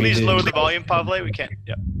 So please lower the volume, Pavle. We can't.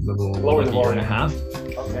 Yeah. Lower the volume. 1.5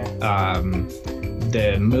 years. Okay.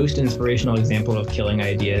 The most inspirational example of killing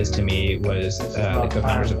ideas to me was the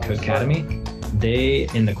co-founders of Codecademy. They,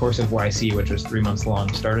 in the course of YC, which was 3 months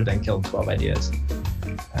long, started and killed 12 ideas.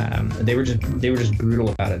 They were just brutal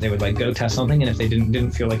about it. They would like go test something, and if they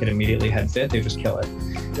didn't feel like it immediately had fit, they just kill it.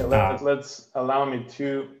 Yeah, let's allow me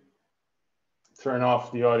to turn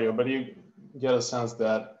off the audio, but you get a sense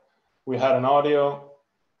that we had an audio,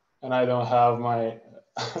 and I don't have my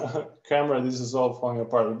camera. This is all falling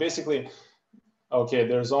apart. But basically, okay,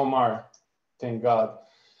 there's Omar. Thank God.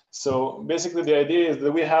 So basically, the idea is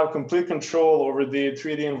that we have complete control over the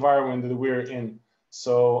 3D environment that we're in.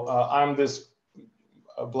 So I'm this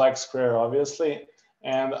black square, obviously,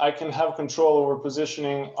 and I can have control over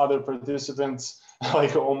positioning other participants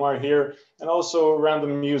like Omar here, and also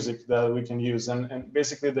random music that we can use. And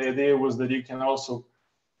basically the idea was that you can also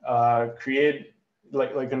create,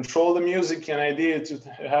 like control the music, and idea to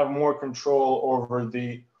have more control over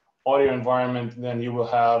the audio environment than you will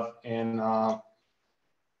have in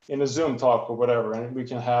a Zoom talk or whatever. And we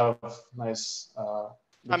can have nice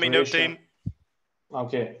the I mean, no creation. team.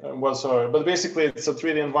 Okay, well, sorry, but basically it's a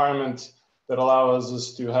 3D environment that allows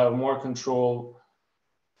us to have more control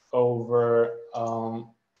over,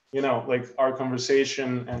 you know, like our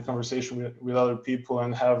conversation and conversation with other people,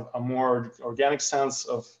 and have a more organic sense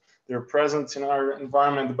of their presence in our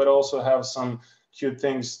environment, but also have some cute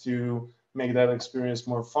things to make that experience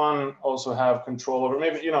more fun. Also have control over,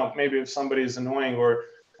 maybe, you know, maybe if somebody is annoying, or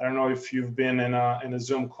I don't know if you've been in a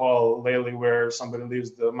Zoom call lately where somebody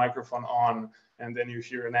leaves the microphone on, and then you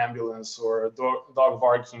hear an ambulance or a dog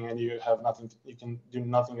barking, and you have nothing, you can do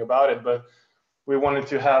nothing about it. But we wanted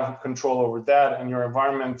to have control over that and your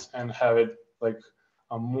environment, and have it like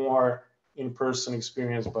a more in-person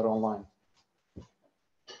experience, but online.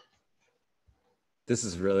 This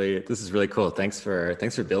is really cool. Thanks for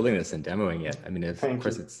building this and demoing it. I mean, of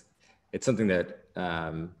course, it's something that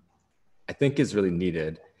I think is really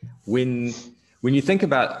needed. When you think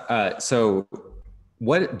about so.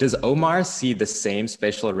 What does Omar see the same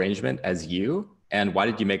spatial arrangement as you? And why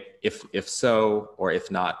did you make, if so, or if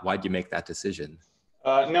not, why did you make that decision?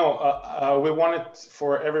 No, we wanted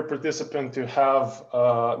for every participant to have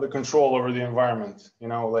the control over the environment. You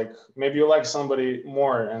know, like maybe you like somebody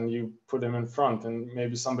more and you put them in front, and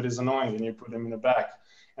maybe somebody's annoying and you put them in the back.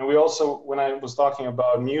 And we also, when I was talking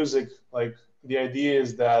about music, like the idea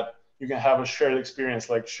is that you can have a shared experience,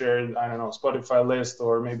 like shared, I don't know, Spotify list,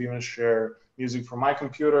 or maybe even share music from my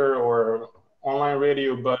computer or online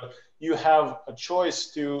radio, but you have a choice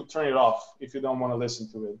to turn it off if you don't want to listen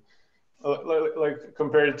to it. Like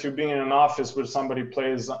compared to being in an office where somebody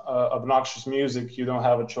plays obnoxious music, you don't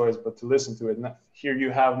have a choice but to listen to it. And here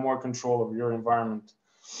you have more control of your environment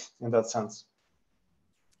in that sense.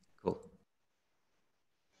 Cool.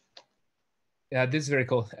 Yeah, this is very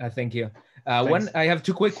cool. Thank you. I have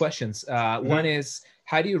two quick questions. One is,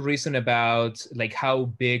 how do you reason about like how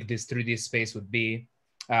big this 3D space would be?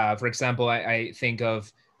 For example, I think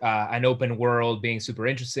of an open world being super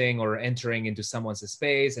interesting, or entering into someone's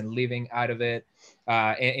space and living out of it.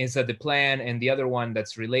 Is that the plan? And the other one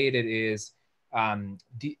that's related is,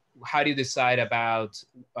 how do you decide about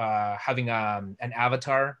having an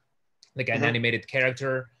avatar, like an animated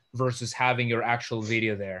character, versus having your actual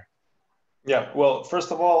video there? Yeah, well,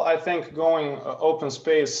 first of all, I think going open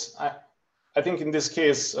space, I think in this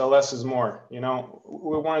case, less is more. You know,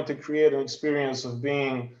 we wanted to create an experience of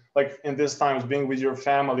being, like in this times, being with your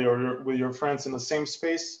family or with your friends in the same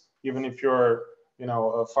space, even if you're, you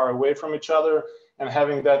know, far away from each other, and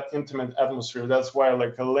having that intimate atmosphere. That's why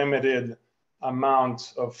like a limited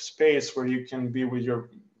amount of space where you can be with your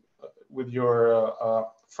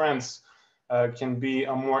friends can be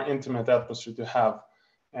a more intimate atmosphere to have.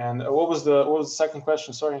 And what was the second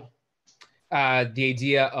question? Sorry. The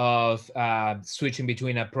idea of switching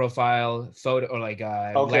between a profile photo or like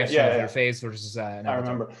a live stream of your face versus an avatar. I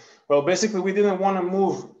remember. Well, basically, we didn't want to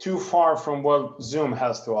move too far from what Zoom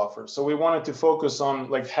has to offer. So we wanted to focus on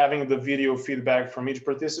like having the video feedback from each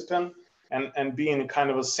participant, and being kind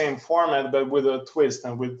of the same format, but with a twist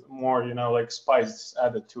and with more, you know, like spice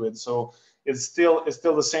added to it. So it's still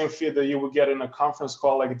the same feed that you would get in a conference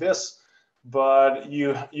call like this, but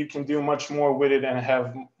you can do much more with it and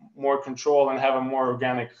have more control and have a more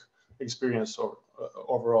organic experience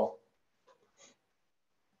overall.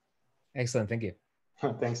 Excellent, thank you.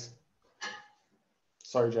 Thanks.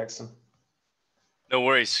 Sorry, Jackson. No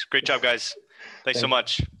worries. Great job, guys. Thanks so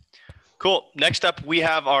much. Cool. Next up, we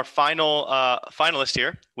have our final finalist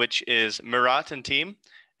here, which is Murat and team,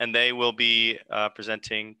 and they will be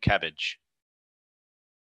presenting Cabbage.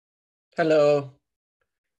 Hello.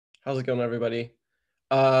 How's it going, everybody?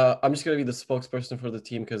 I'm just going to be the spokesperson for the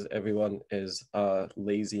team because everyone is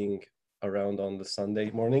lazying around on the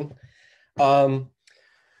Sunday morning. So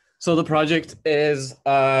the project is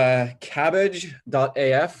cabbage.af,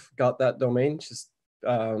 got that domain just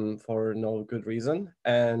for no good reason.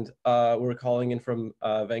 And we're calling in from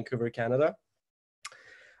Vancouver, Canada.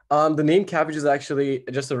 The name Cabbage is actually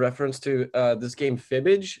just a reference to this game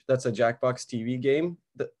Fibbage. That's a Jackbox TV game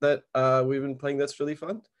that we've been playing that's really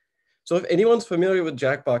fun. So if anyone's familiar with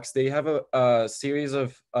Jackbox, they have a series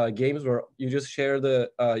of games where you just share the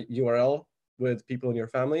URL with people in your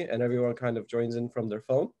family and everyone kind of joins in from their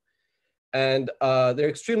phone. And they're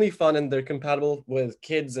extremely fun and they're compatible with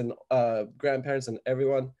kids and grandparents and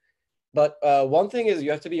everyone. But one thing is you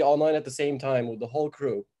have to be online at the same time with the whole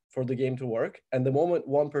crew for the game to work. And the moment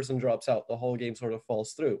one person drops out, the whole game sort of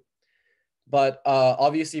falls through. But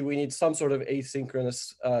obviously we need some sort of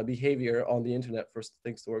asynchronous behavior on the internet for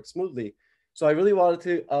things to work smoothly. So I really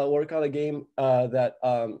wanted to work on a game that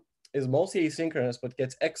is mostly asynchronous, but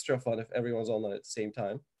gets extra fun if everyone's online at the same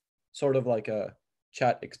time, sort of like a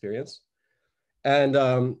chat experience. And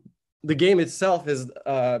the game itself is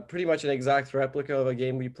pretty much an exact replica of a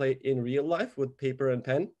game we play in real life with paper and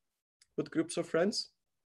pen with groups of friends.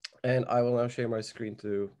 And I will now share my screen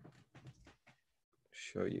to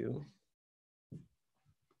show you.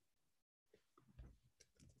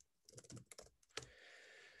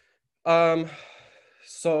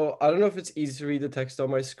 So I don't know if it's easy to read the text on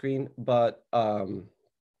my screen, but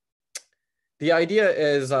the idea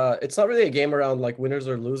is it's not really a game around like winners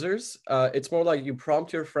or losers. It's more like you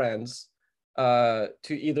prompt your friends to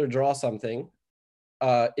either draw something,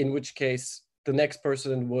 in which case the next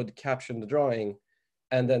person would caption the drawing,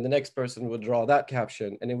 and then the next person would draw that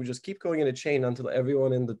caption, and it would just keep going in a chain until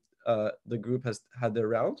everyone in the group has had their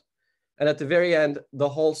round. And at the very end, the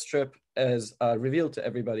whole strip is revealed to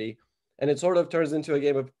everybody, and it sort of turns into a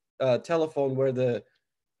game of telephone where the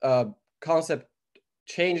concept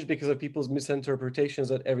changed because of people's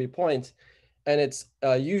misinterpretations at every point. And it's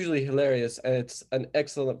usually hilarious, and it's an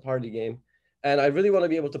excellent party game. And I really want to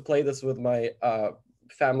be able to play this with my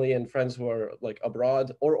family and friends who are like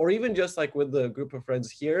abroad, or even just like with the group of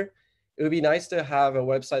friends here. It would be nice to have a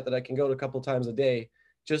website that I can go to a couple times a day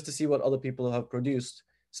just to see what other people have produced,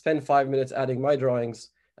 spend 5 minutes adding my drawings,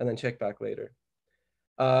 and then check back later.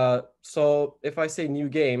 So if I say new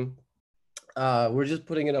game, we're just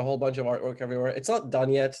putting in a whole bunch of artwork everywhere. It's not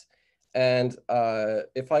done yet. And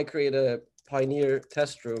if I create a Pioneer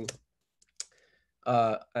test room,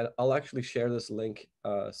 and I'll actually share this link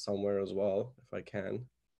somewhere as well, if I can.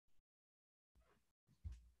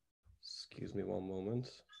 Excuse me one moment.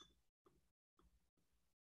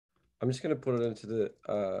 I'm just going to put it into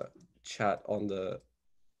the chat on the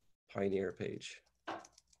Pioneer page.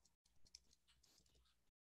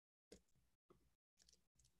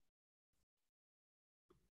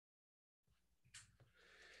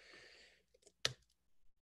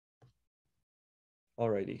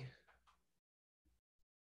 Alrighty.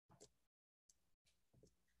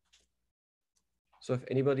 So if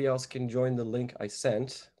anybody else can join the link I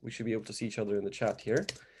sent, we should be able to see each other in the chat here.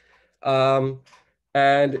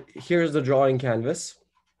 And here's the drawing canvas.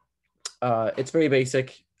 It's very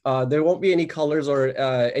basic. There won't be any colors or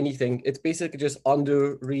anything. It's basically just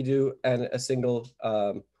undo, redo, and a single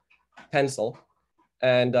pencil.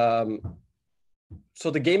 And so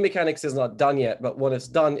the game mechanics is not done yet, but when it's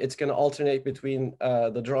done, it's going to alternate between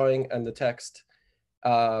the drawing and the text.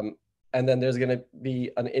 And then there's going to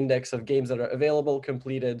be an index of games that are available,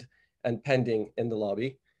 completed, and pending in the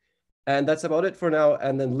lobby. And that's about it for now.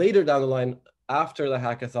 And then later down the line, after the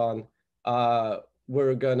hackathon,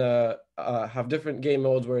 we're going to have different game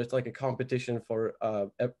modes where it's like a competition for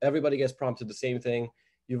everybody gets prompted the same thing.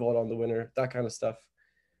 You vote on the winner, that kind of stuff.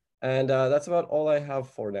 And that's about all I have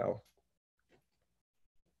for now.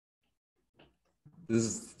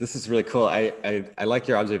 This is really cool. I like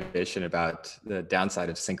your observation about the downside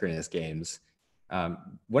of synchronous games.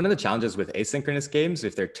 One of the challenges with asynchronous games,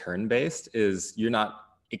 if they're turn-based, is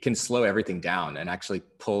it can slow everything down and actually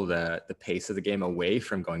pull the pace of the game away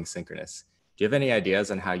from going synchronous. Do you have any ideas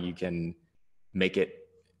on how you can make it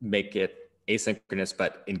asynchronous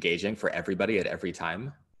but engaging for everybody at every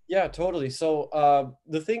time? Yeah, totally. So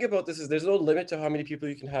the thing about this is there's no limit to how many people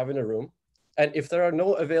you can have in a room. And if there are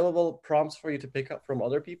no available prompts for you to pick up from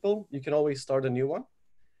other people, you can always start a new one.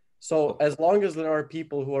 So as long as there are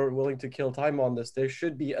people who are willing to kill time on this, there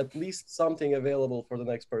should be at least something available for the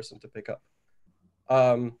next person to pick up.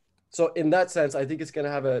 So in that sense, I think it's going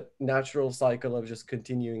to have a natural cycle of just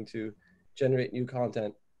continuing to generate new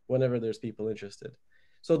content whenever there's people interested.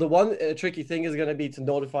 So the one tricky thing is going to be to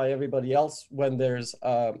notify everybody else when there's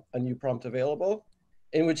a new prompt available,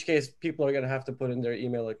 in which case people are going to have to put in their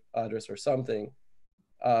email address or something.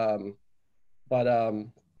 But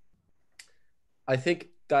I think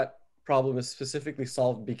that problem is specifically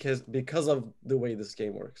solved because of the way this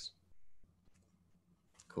game works.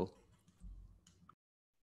 Cool.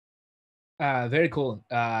 Very cool.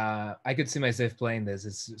 I could see myself playing this.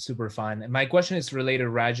 It's super fun. My question is related to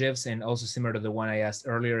Rajiv's and also similar to the one I asked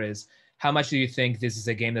earlier is, how much do you think this is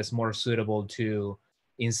a game that's more suitable to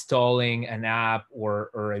installing an app or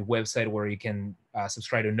a website where you can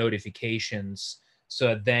subscribe to notifications, so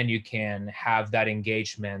that then you can have that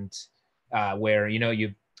engagement where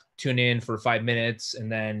you tune in for 5 minutes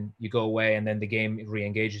and then you go away and then the game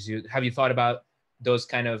re-engages you? Have you thought about those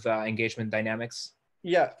kind of engagement dynamics?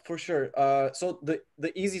 Yeah, for sure. So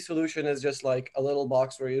the easy solution is just like a little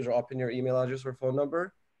box where you drop in your email address or phone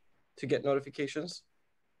number to get notifications.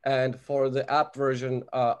 And for the app version,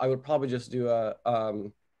 I would probably just do a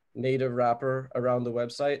native wrapper around the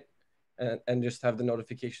website and just have the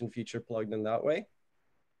notification feature plugged in that way.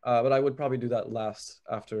 But I would probably do that last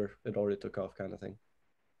after it already took off, kind of thing.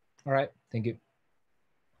 All right, thank you.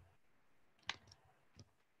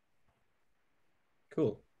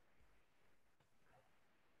 Cool.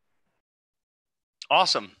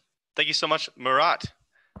 Awesome. Thank you so much, Murat.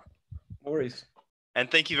 No worries. And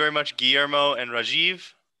thank you very much, Guillermo and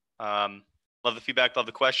Rajiv. Love the feedback, love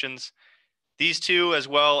the questions. These two, as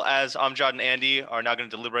well as Amjad and Andy, are now going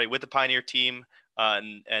to deliberate with the Pioneer team,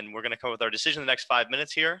 and we're going to come up with our decision in the next 5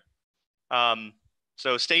 minutes here.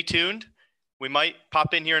 So stay tuned. We might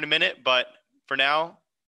pop in here in a minute, but for now,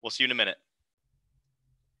 we'll see you in a minute.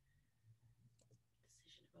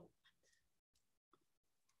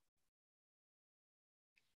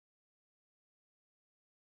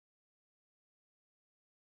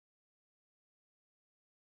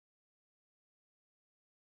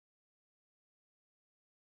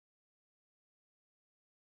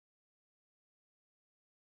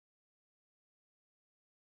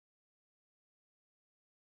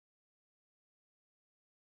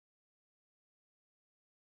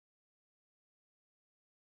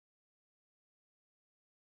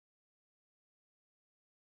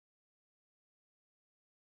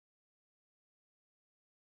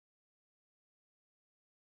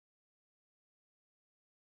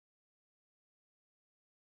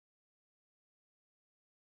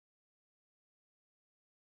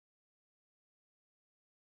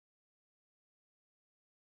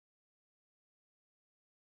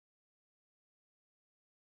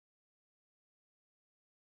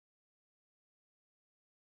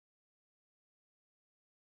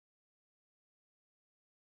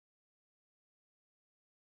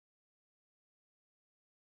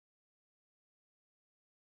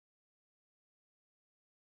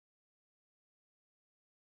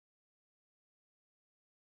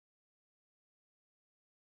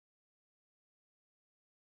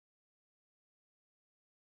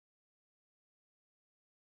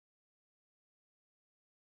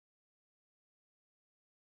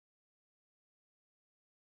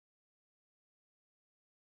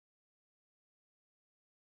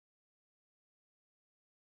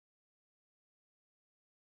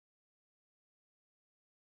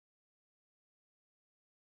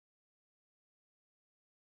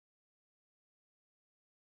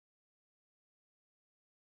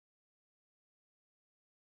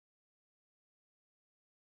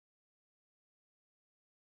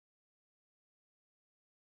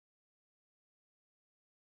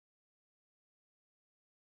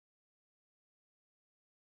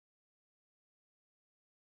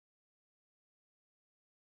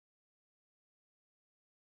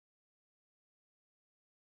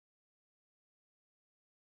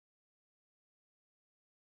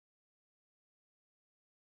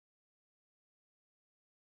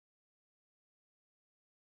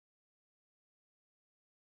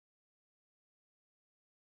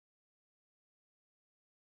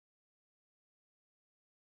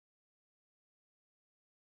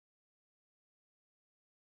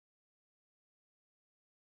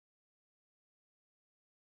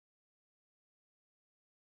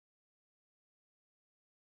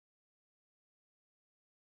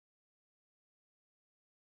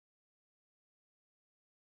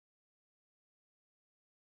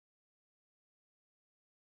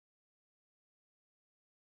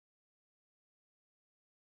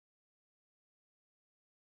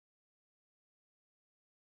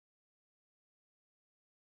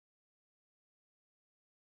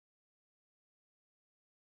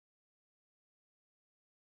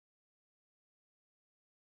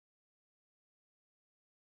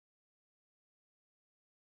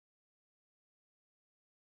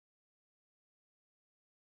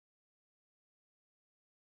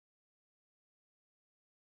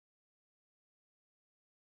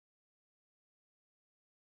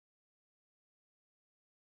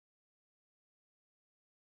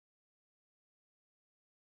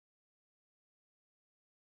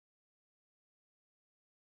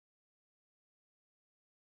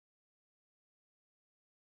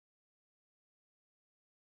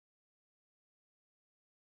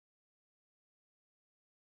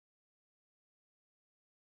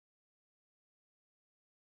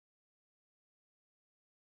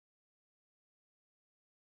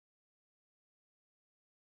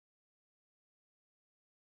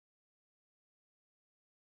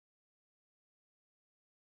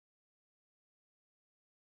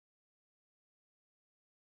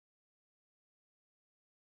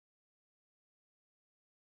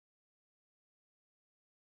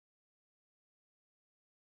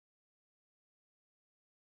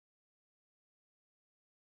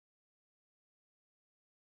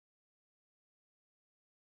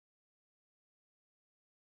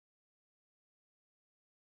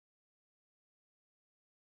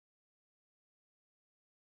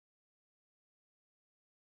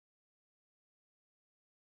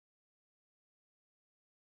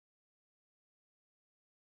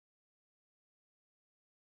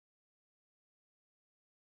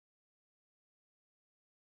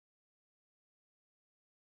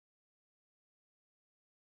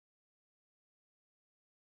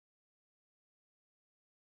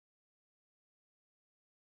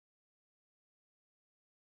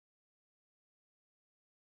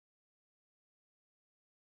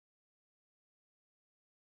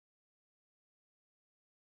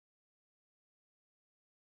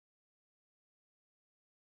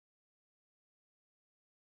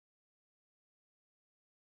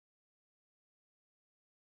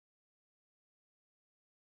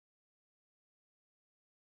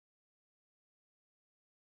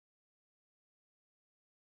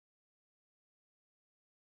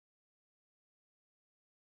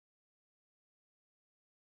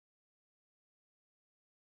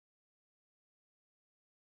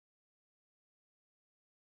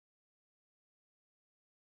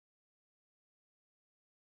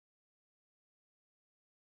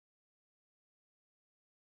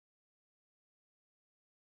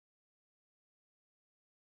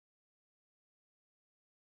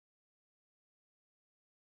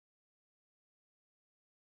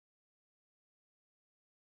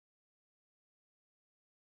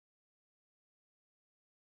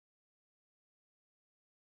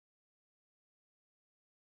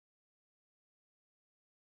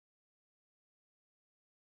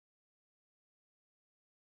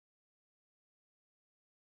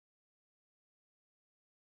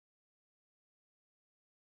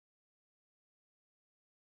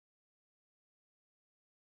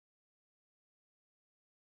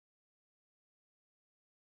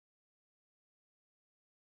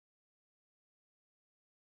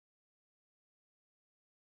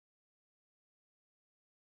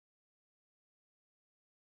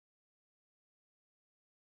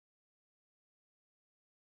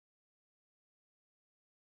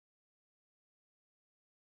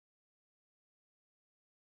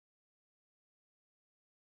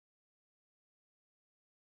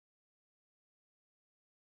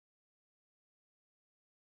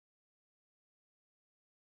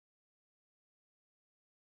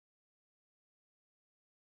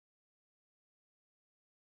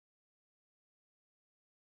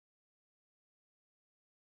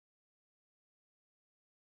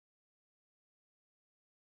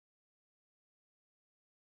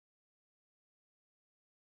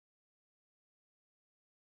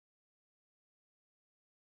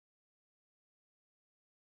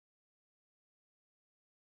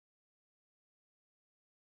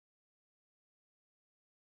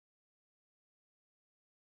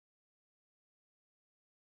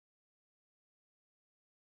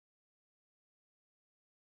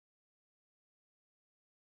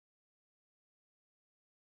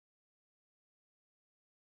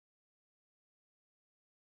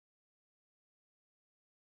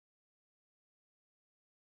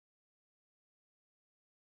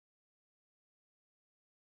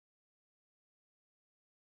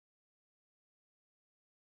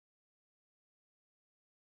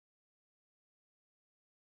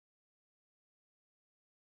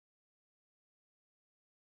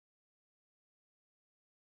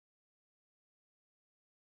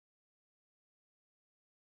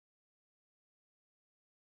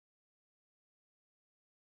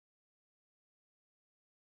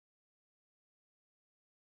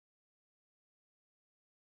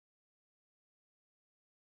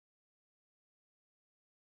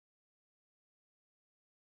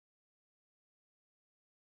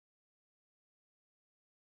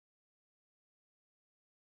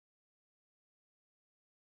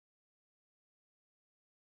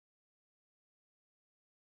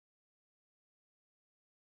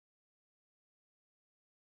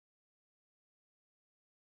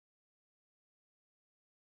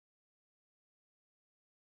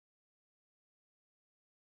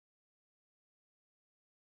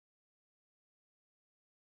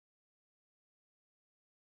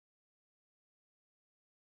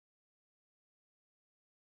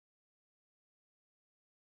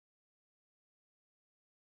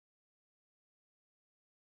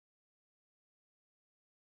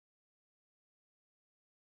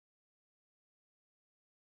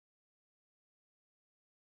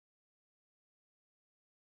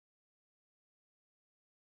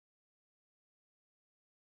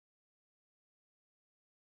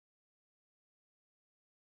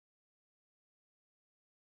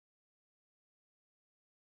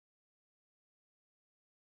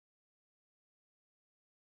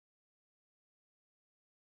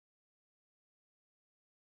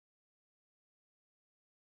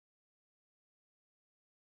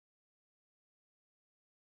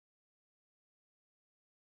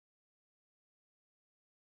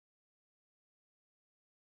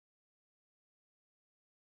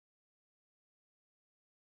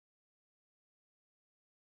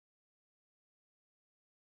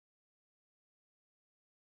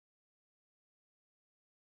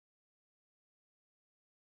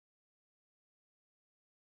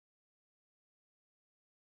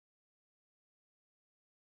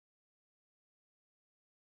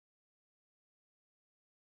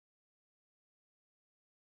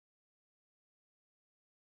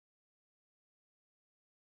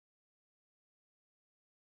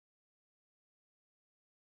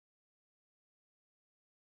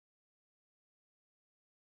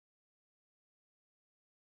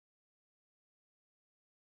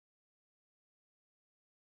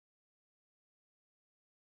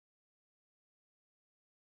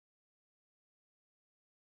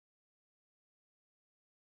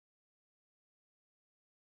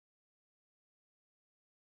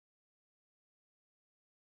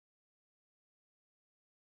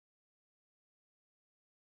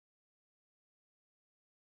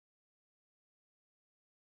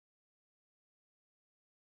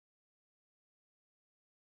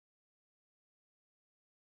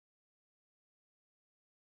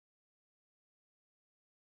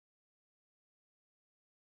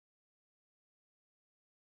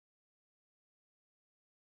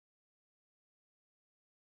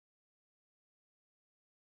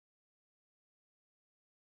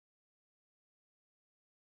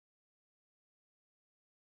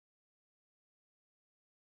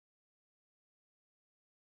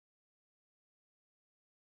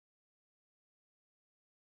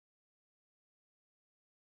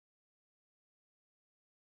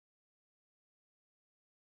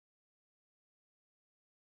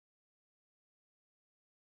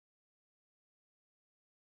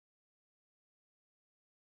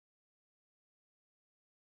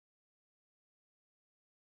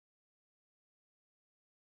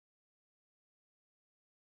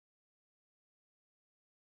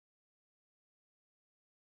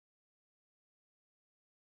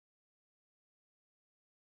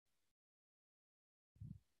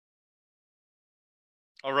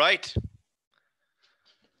 All right.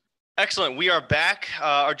 Excellent. We are back.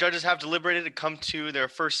 Our judges have deliberated and come to their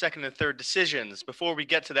first, second, and third decisions. Before we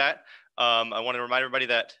get to that, I want to remind everybody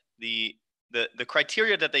that the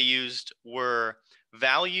criteria that they used were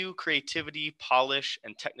value, creativity, polish,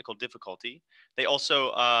 and technical difficulty. They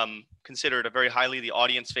also considered very highly the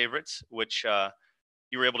audience favorites, which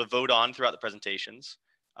you were able to vote on throughout the presentations.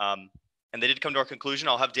 And they did come to our conclusion.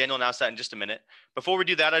 I'll have Daniel announce that in just a minute. Before we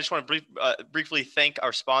do that, I just want to briefly thank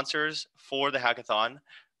our sponsors for the hackathon.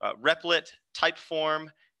 Repl.it, Typeform,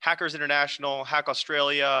 Hackers International, Hack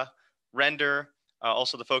Australia, Render,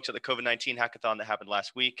 also the folks at the COVID-19 hackathon that happened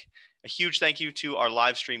last week. A huge thank you to our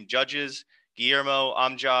live stream judges, Guillermo,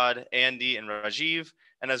 Amjad, Andy, and Rajiv,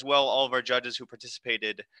 and as well all of our judges who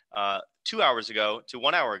participated 2 hours ago to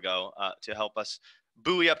 1 hour ago to help us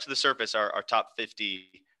buoy up to the surface our top 50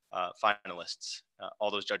 finalists,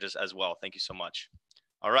 all those judges as well. Thank you so much.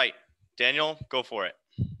 All right, Daniel, go for it.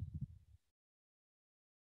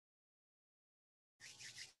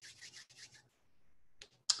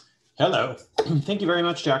 Hello. Thank you very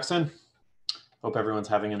much, Jackson. Hope everyone's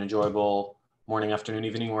having an enjoyable morning, afternoon,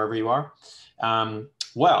 evening, wherever you are. I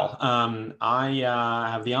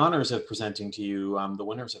have the honors of presenting to you the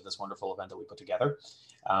winners of this wonderful event that we put together.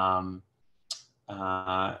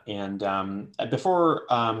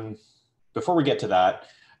 Before we get to that,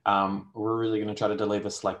 we're really going to try to delay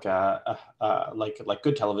this like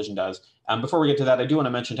good television does. Before we get to that, I do want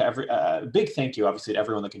to mention to big thank you, obviously, to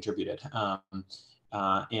everyone that contributed.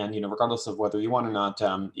 Regardless of whether you want or not,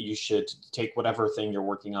 you should take whatever thing you're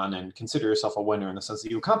working on and consider yourself a winner in the sense that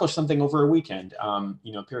you accomplished something over a weekend.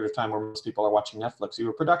 A period of time where most people are watching Netflix, you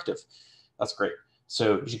were productive. That's great.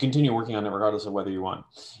 So you should continue working on it regardless of whether you won.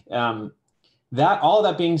 All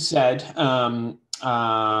that being said,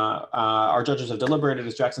 our judges have deliberated,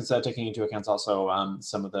 as Jackson said, taking into account also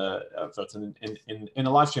some of the votes in the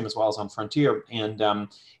live stream as well as on Frontier. And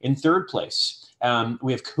in third place,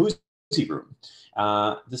 we have Cozy Room.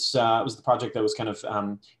 This was the project that was kind of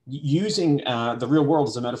using the real world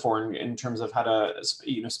as a metaphor in terms of how to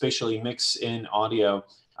spatially mix in audio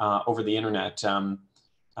over the internet. Certainly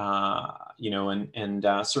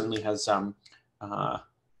has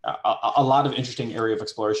a lot of interesting area of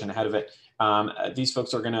exploration ahead of it. These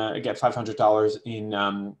folks are going to get $500 in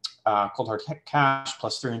cold hard cash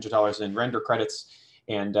plus $300 in render credits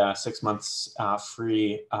and 6 months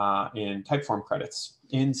free in Typeform credits.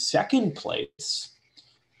 In second place,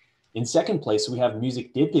 we have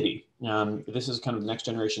Music Dippity. This is kind of the next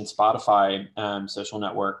generation Spotify social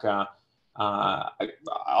network. I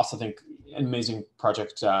also think an amazing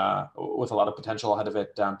project with a lot of potential ahead of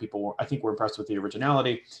it. People, I think, were impressed with the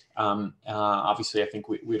originality. Obviously, I think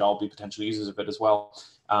we'd all be potential users of it as well.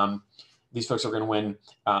 These folks are going to win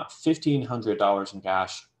 $1,500 in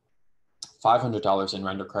cash, $500 in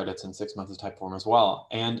render credits, and 6 months of Typeform as well.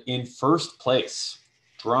 And in first place,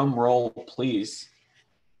 drum roll, please.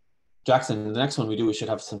 Jackson, the next one we should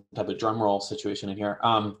have some type of drum roll situation in here.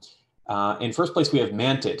 In first place, we have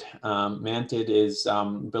Manted. Manted is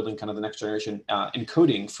building kind of the next generation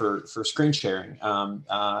encoding for screen sharing.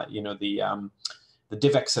 The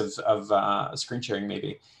DivX of screen sharing,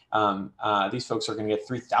 maybe. These folks are going to get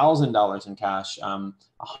 $3,000 in cash.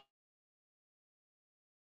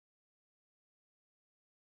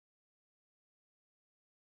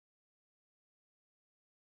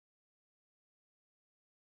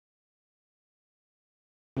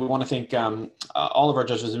 We want to thank all of our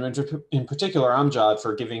judges, and in particular Amjad,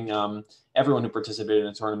 for giving everyone who participated in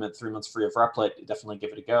the tournament 3 months free of Repl.it. Definitely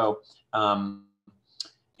give it a go.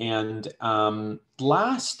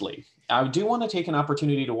 Lastly, I do want to take an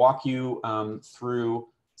opportunity to walk you through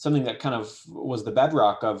something that kind of was the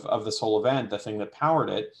bedrock of this whole event. The thing that powered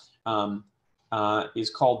it is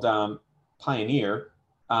called Pioneer,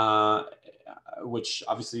 which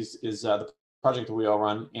obviously is the project that we all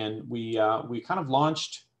run, and we kind of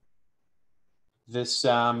launched this.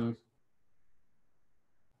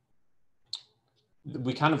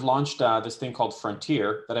 This thing called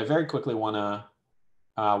Frontier that I very quickly want to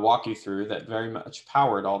walk you through. That very much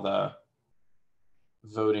powered all the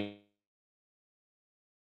voting.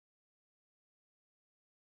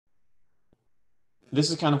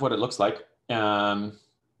 This is kind of what it looks like. It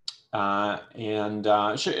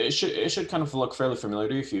should kind of look fairly familiar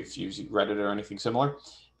to you if you've read it or anything similar.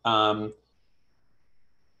 You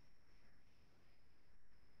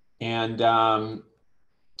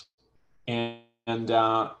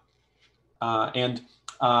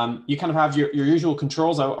kind of have your usual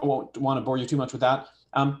controls. I won't want to bore you too much with that.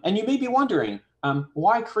 And you may be wondering,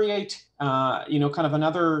 why create kind of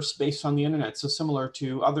another space on the internet so similar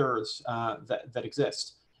to others that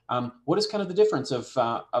exist? What is kind of the difference of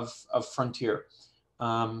Frontier?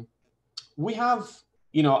 We have,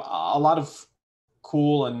 you know, a lot of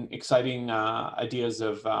cool and exciting ideas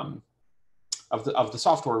of the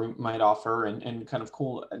software we might offer, and kind of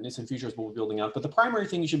cool and features we'll be building out. But the primary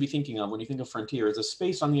thing you should be thinking of when you think of Frontier is a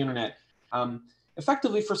space on the internet,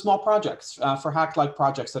 effectively for small projects, for hack-like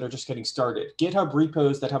projects that are just getting started. GitHub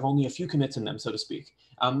repos that have only a few commits in them, so to speak.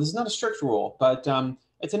 This is not a strict rule, but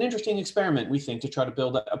it's an interesting experiment, we think, to try to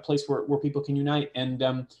build a place where people can unite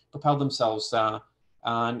and propel themselves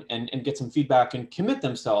and get some feedback and commit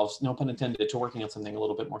themselves, no pun intended, to working on something a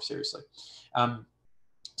little bit more seriously.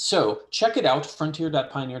 So check it out,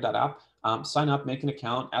 frontier.pioneer.app. Sign up, make an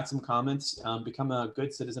account, add some comments, become a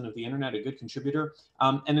good citizen of the internet, a good contributor.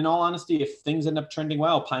 And in all honesty, if things end up trending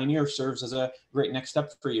well, Pioneer serves as a great next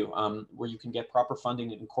step for you, where you can get proper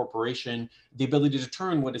funding and incorporation, the ability to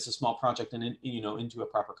turn what is a small project and, you know, into a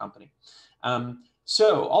proper company.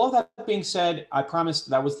 So all of that being said, I promised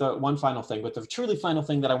that was the one final thing, but the truly final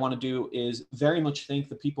thing that I want to do is very much thank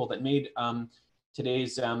the people that made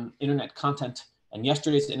today's internet content and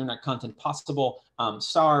yesterday's internet content possible.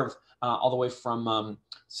 Sarv, all the way from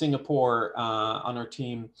Singapore on our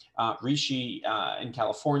team, Rishi in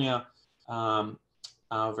California, very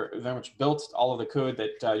much built all of the code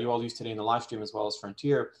that you all use today in the live stream, as well as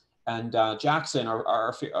Frontier, and Jackson,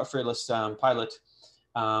 our fearless pilot,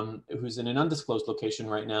 who's in an undisclosed location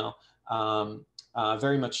right now.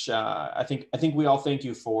 Very much, I think we all thank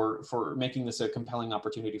you for making this a compelling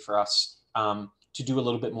opportunity for us to do a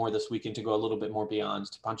little bit more this weekend, to go a little bit more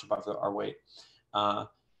beyond, to punch above our weight.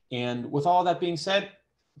 And with all that being said,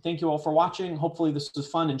 thank you all for watching. Hopefully this was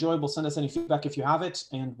fun, enjoyable. Send us any feedback if you have it,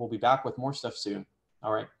 and we'll be back with more stuff soon.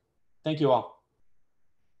 All right. Thank you all.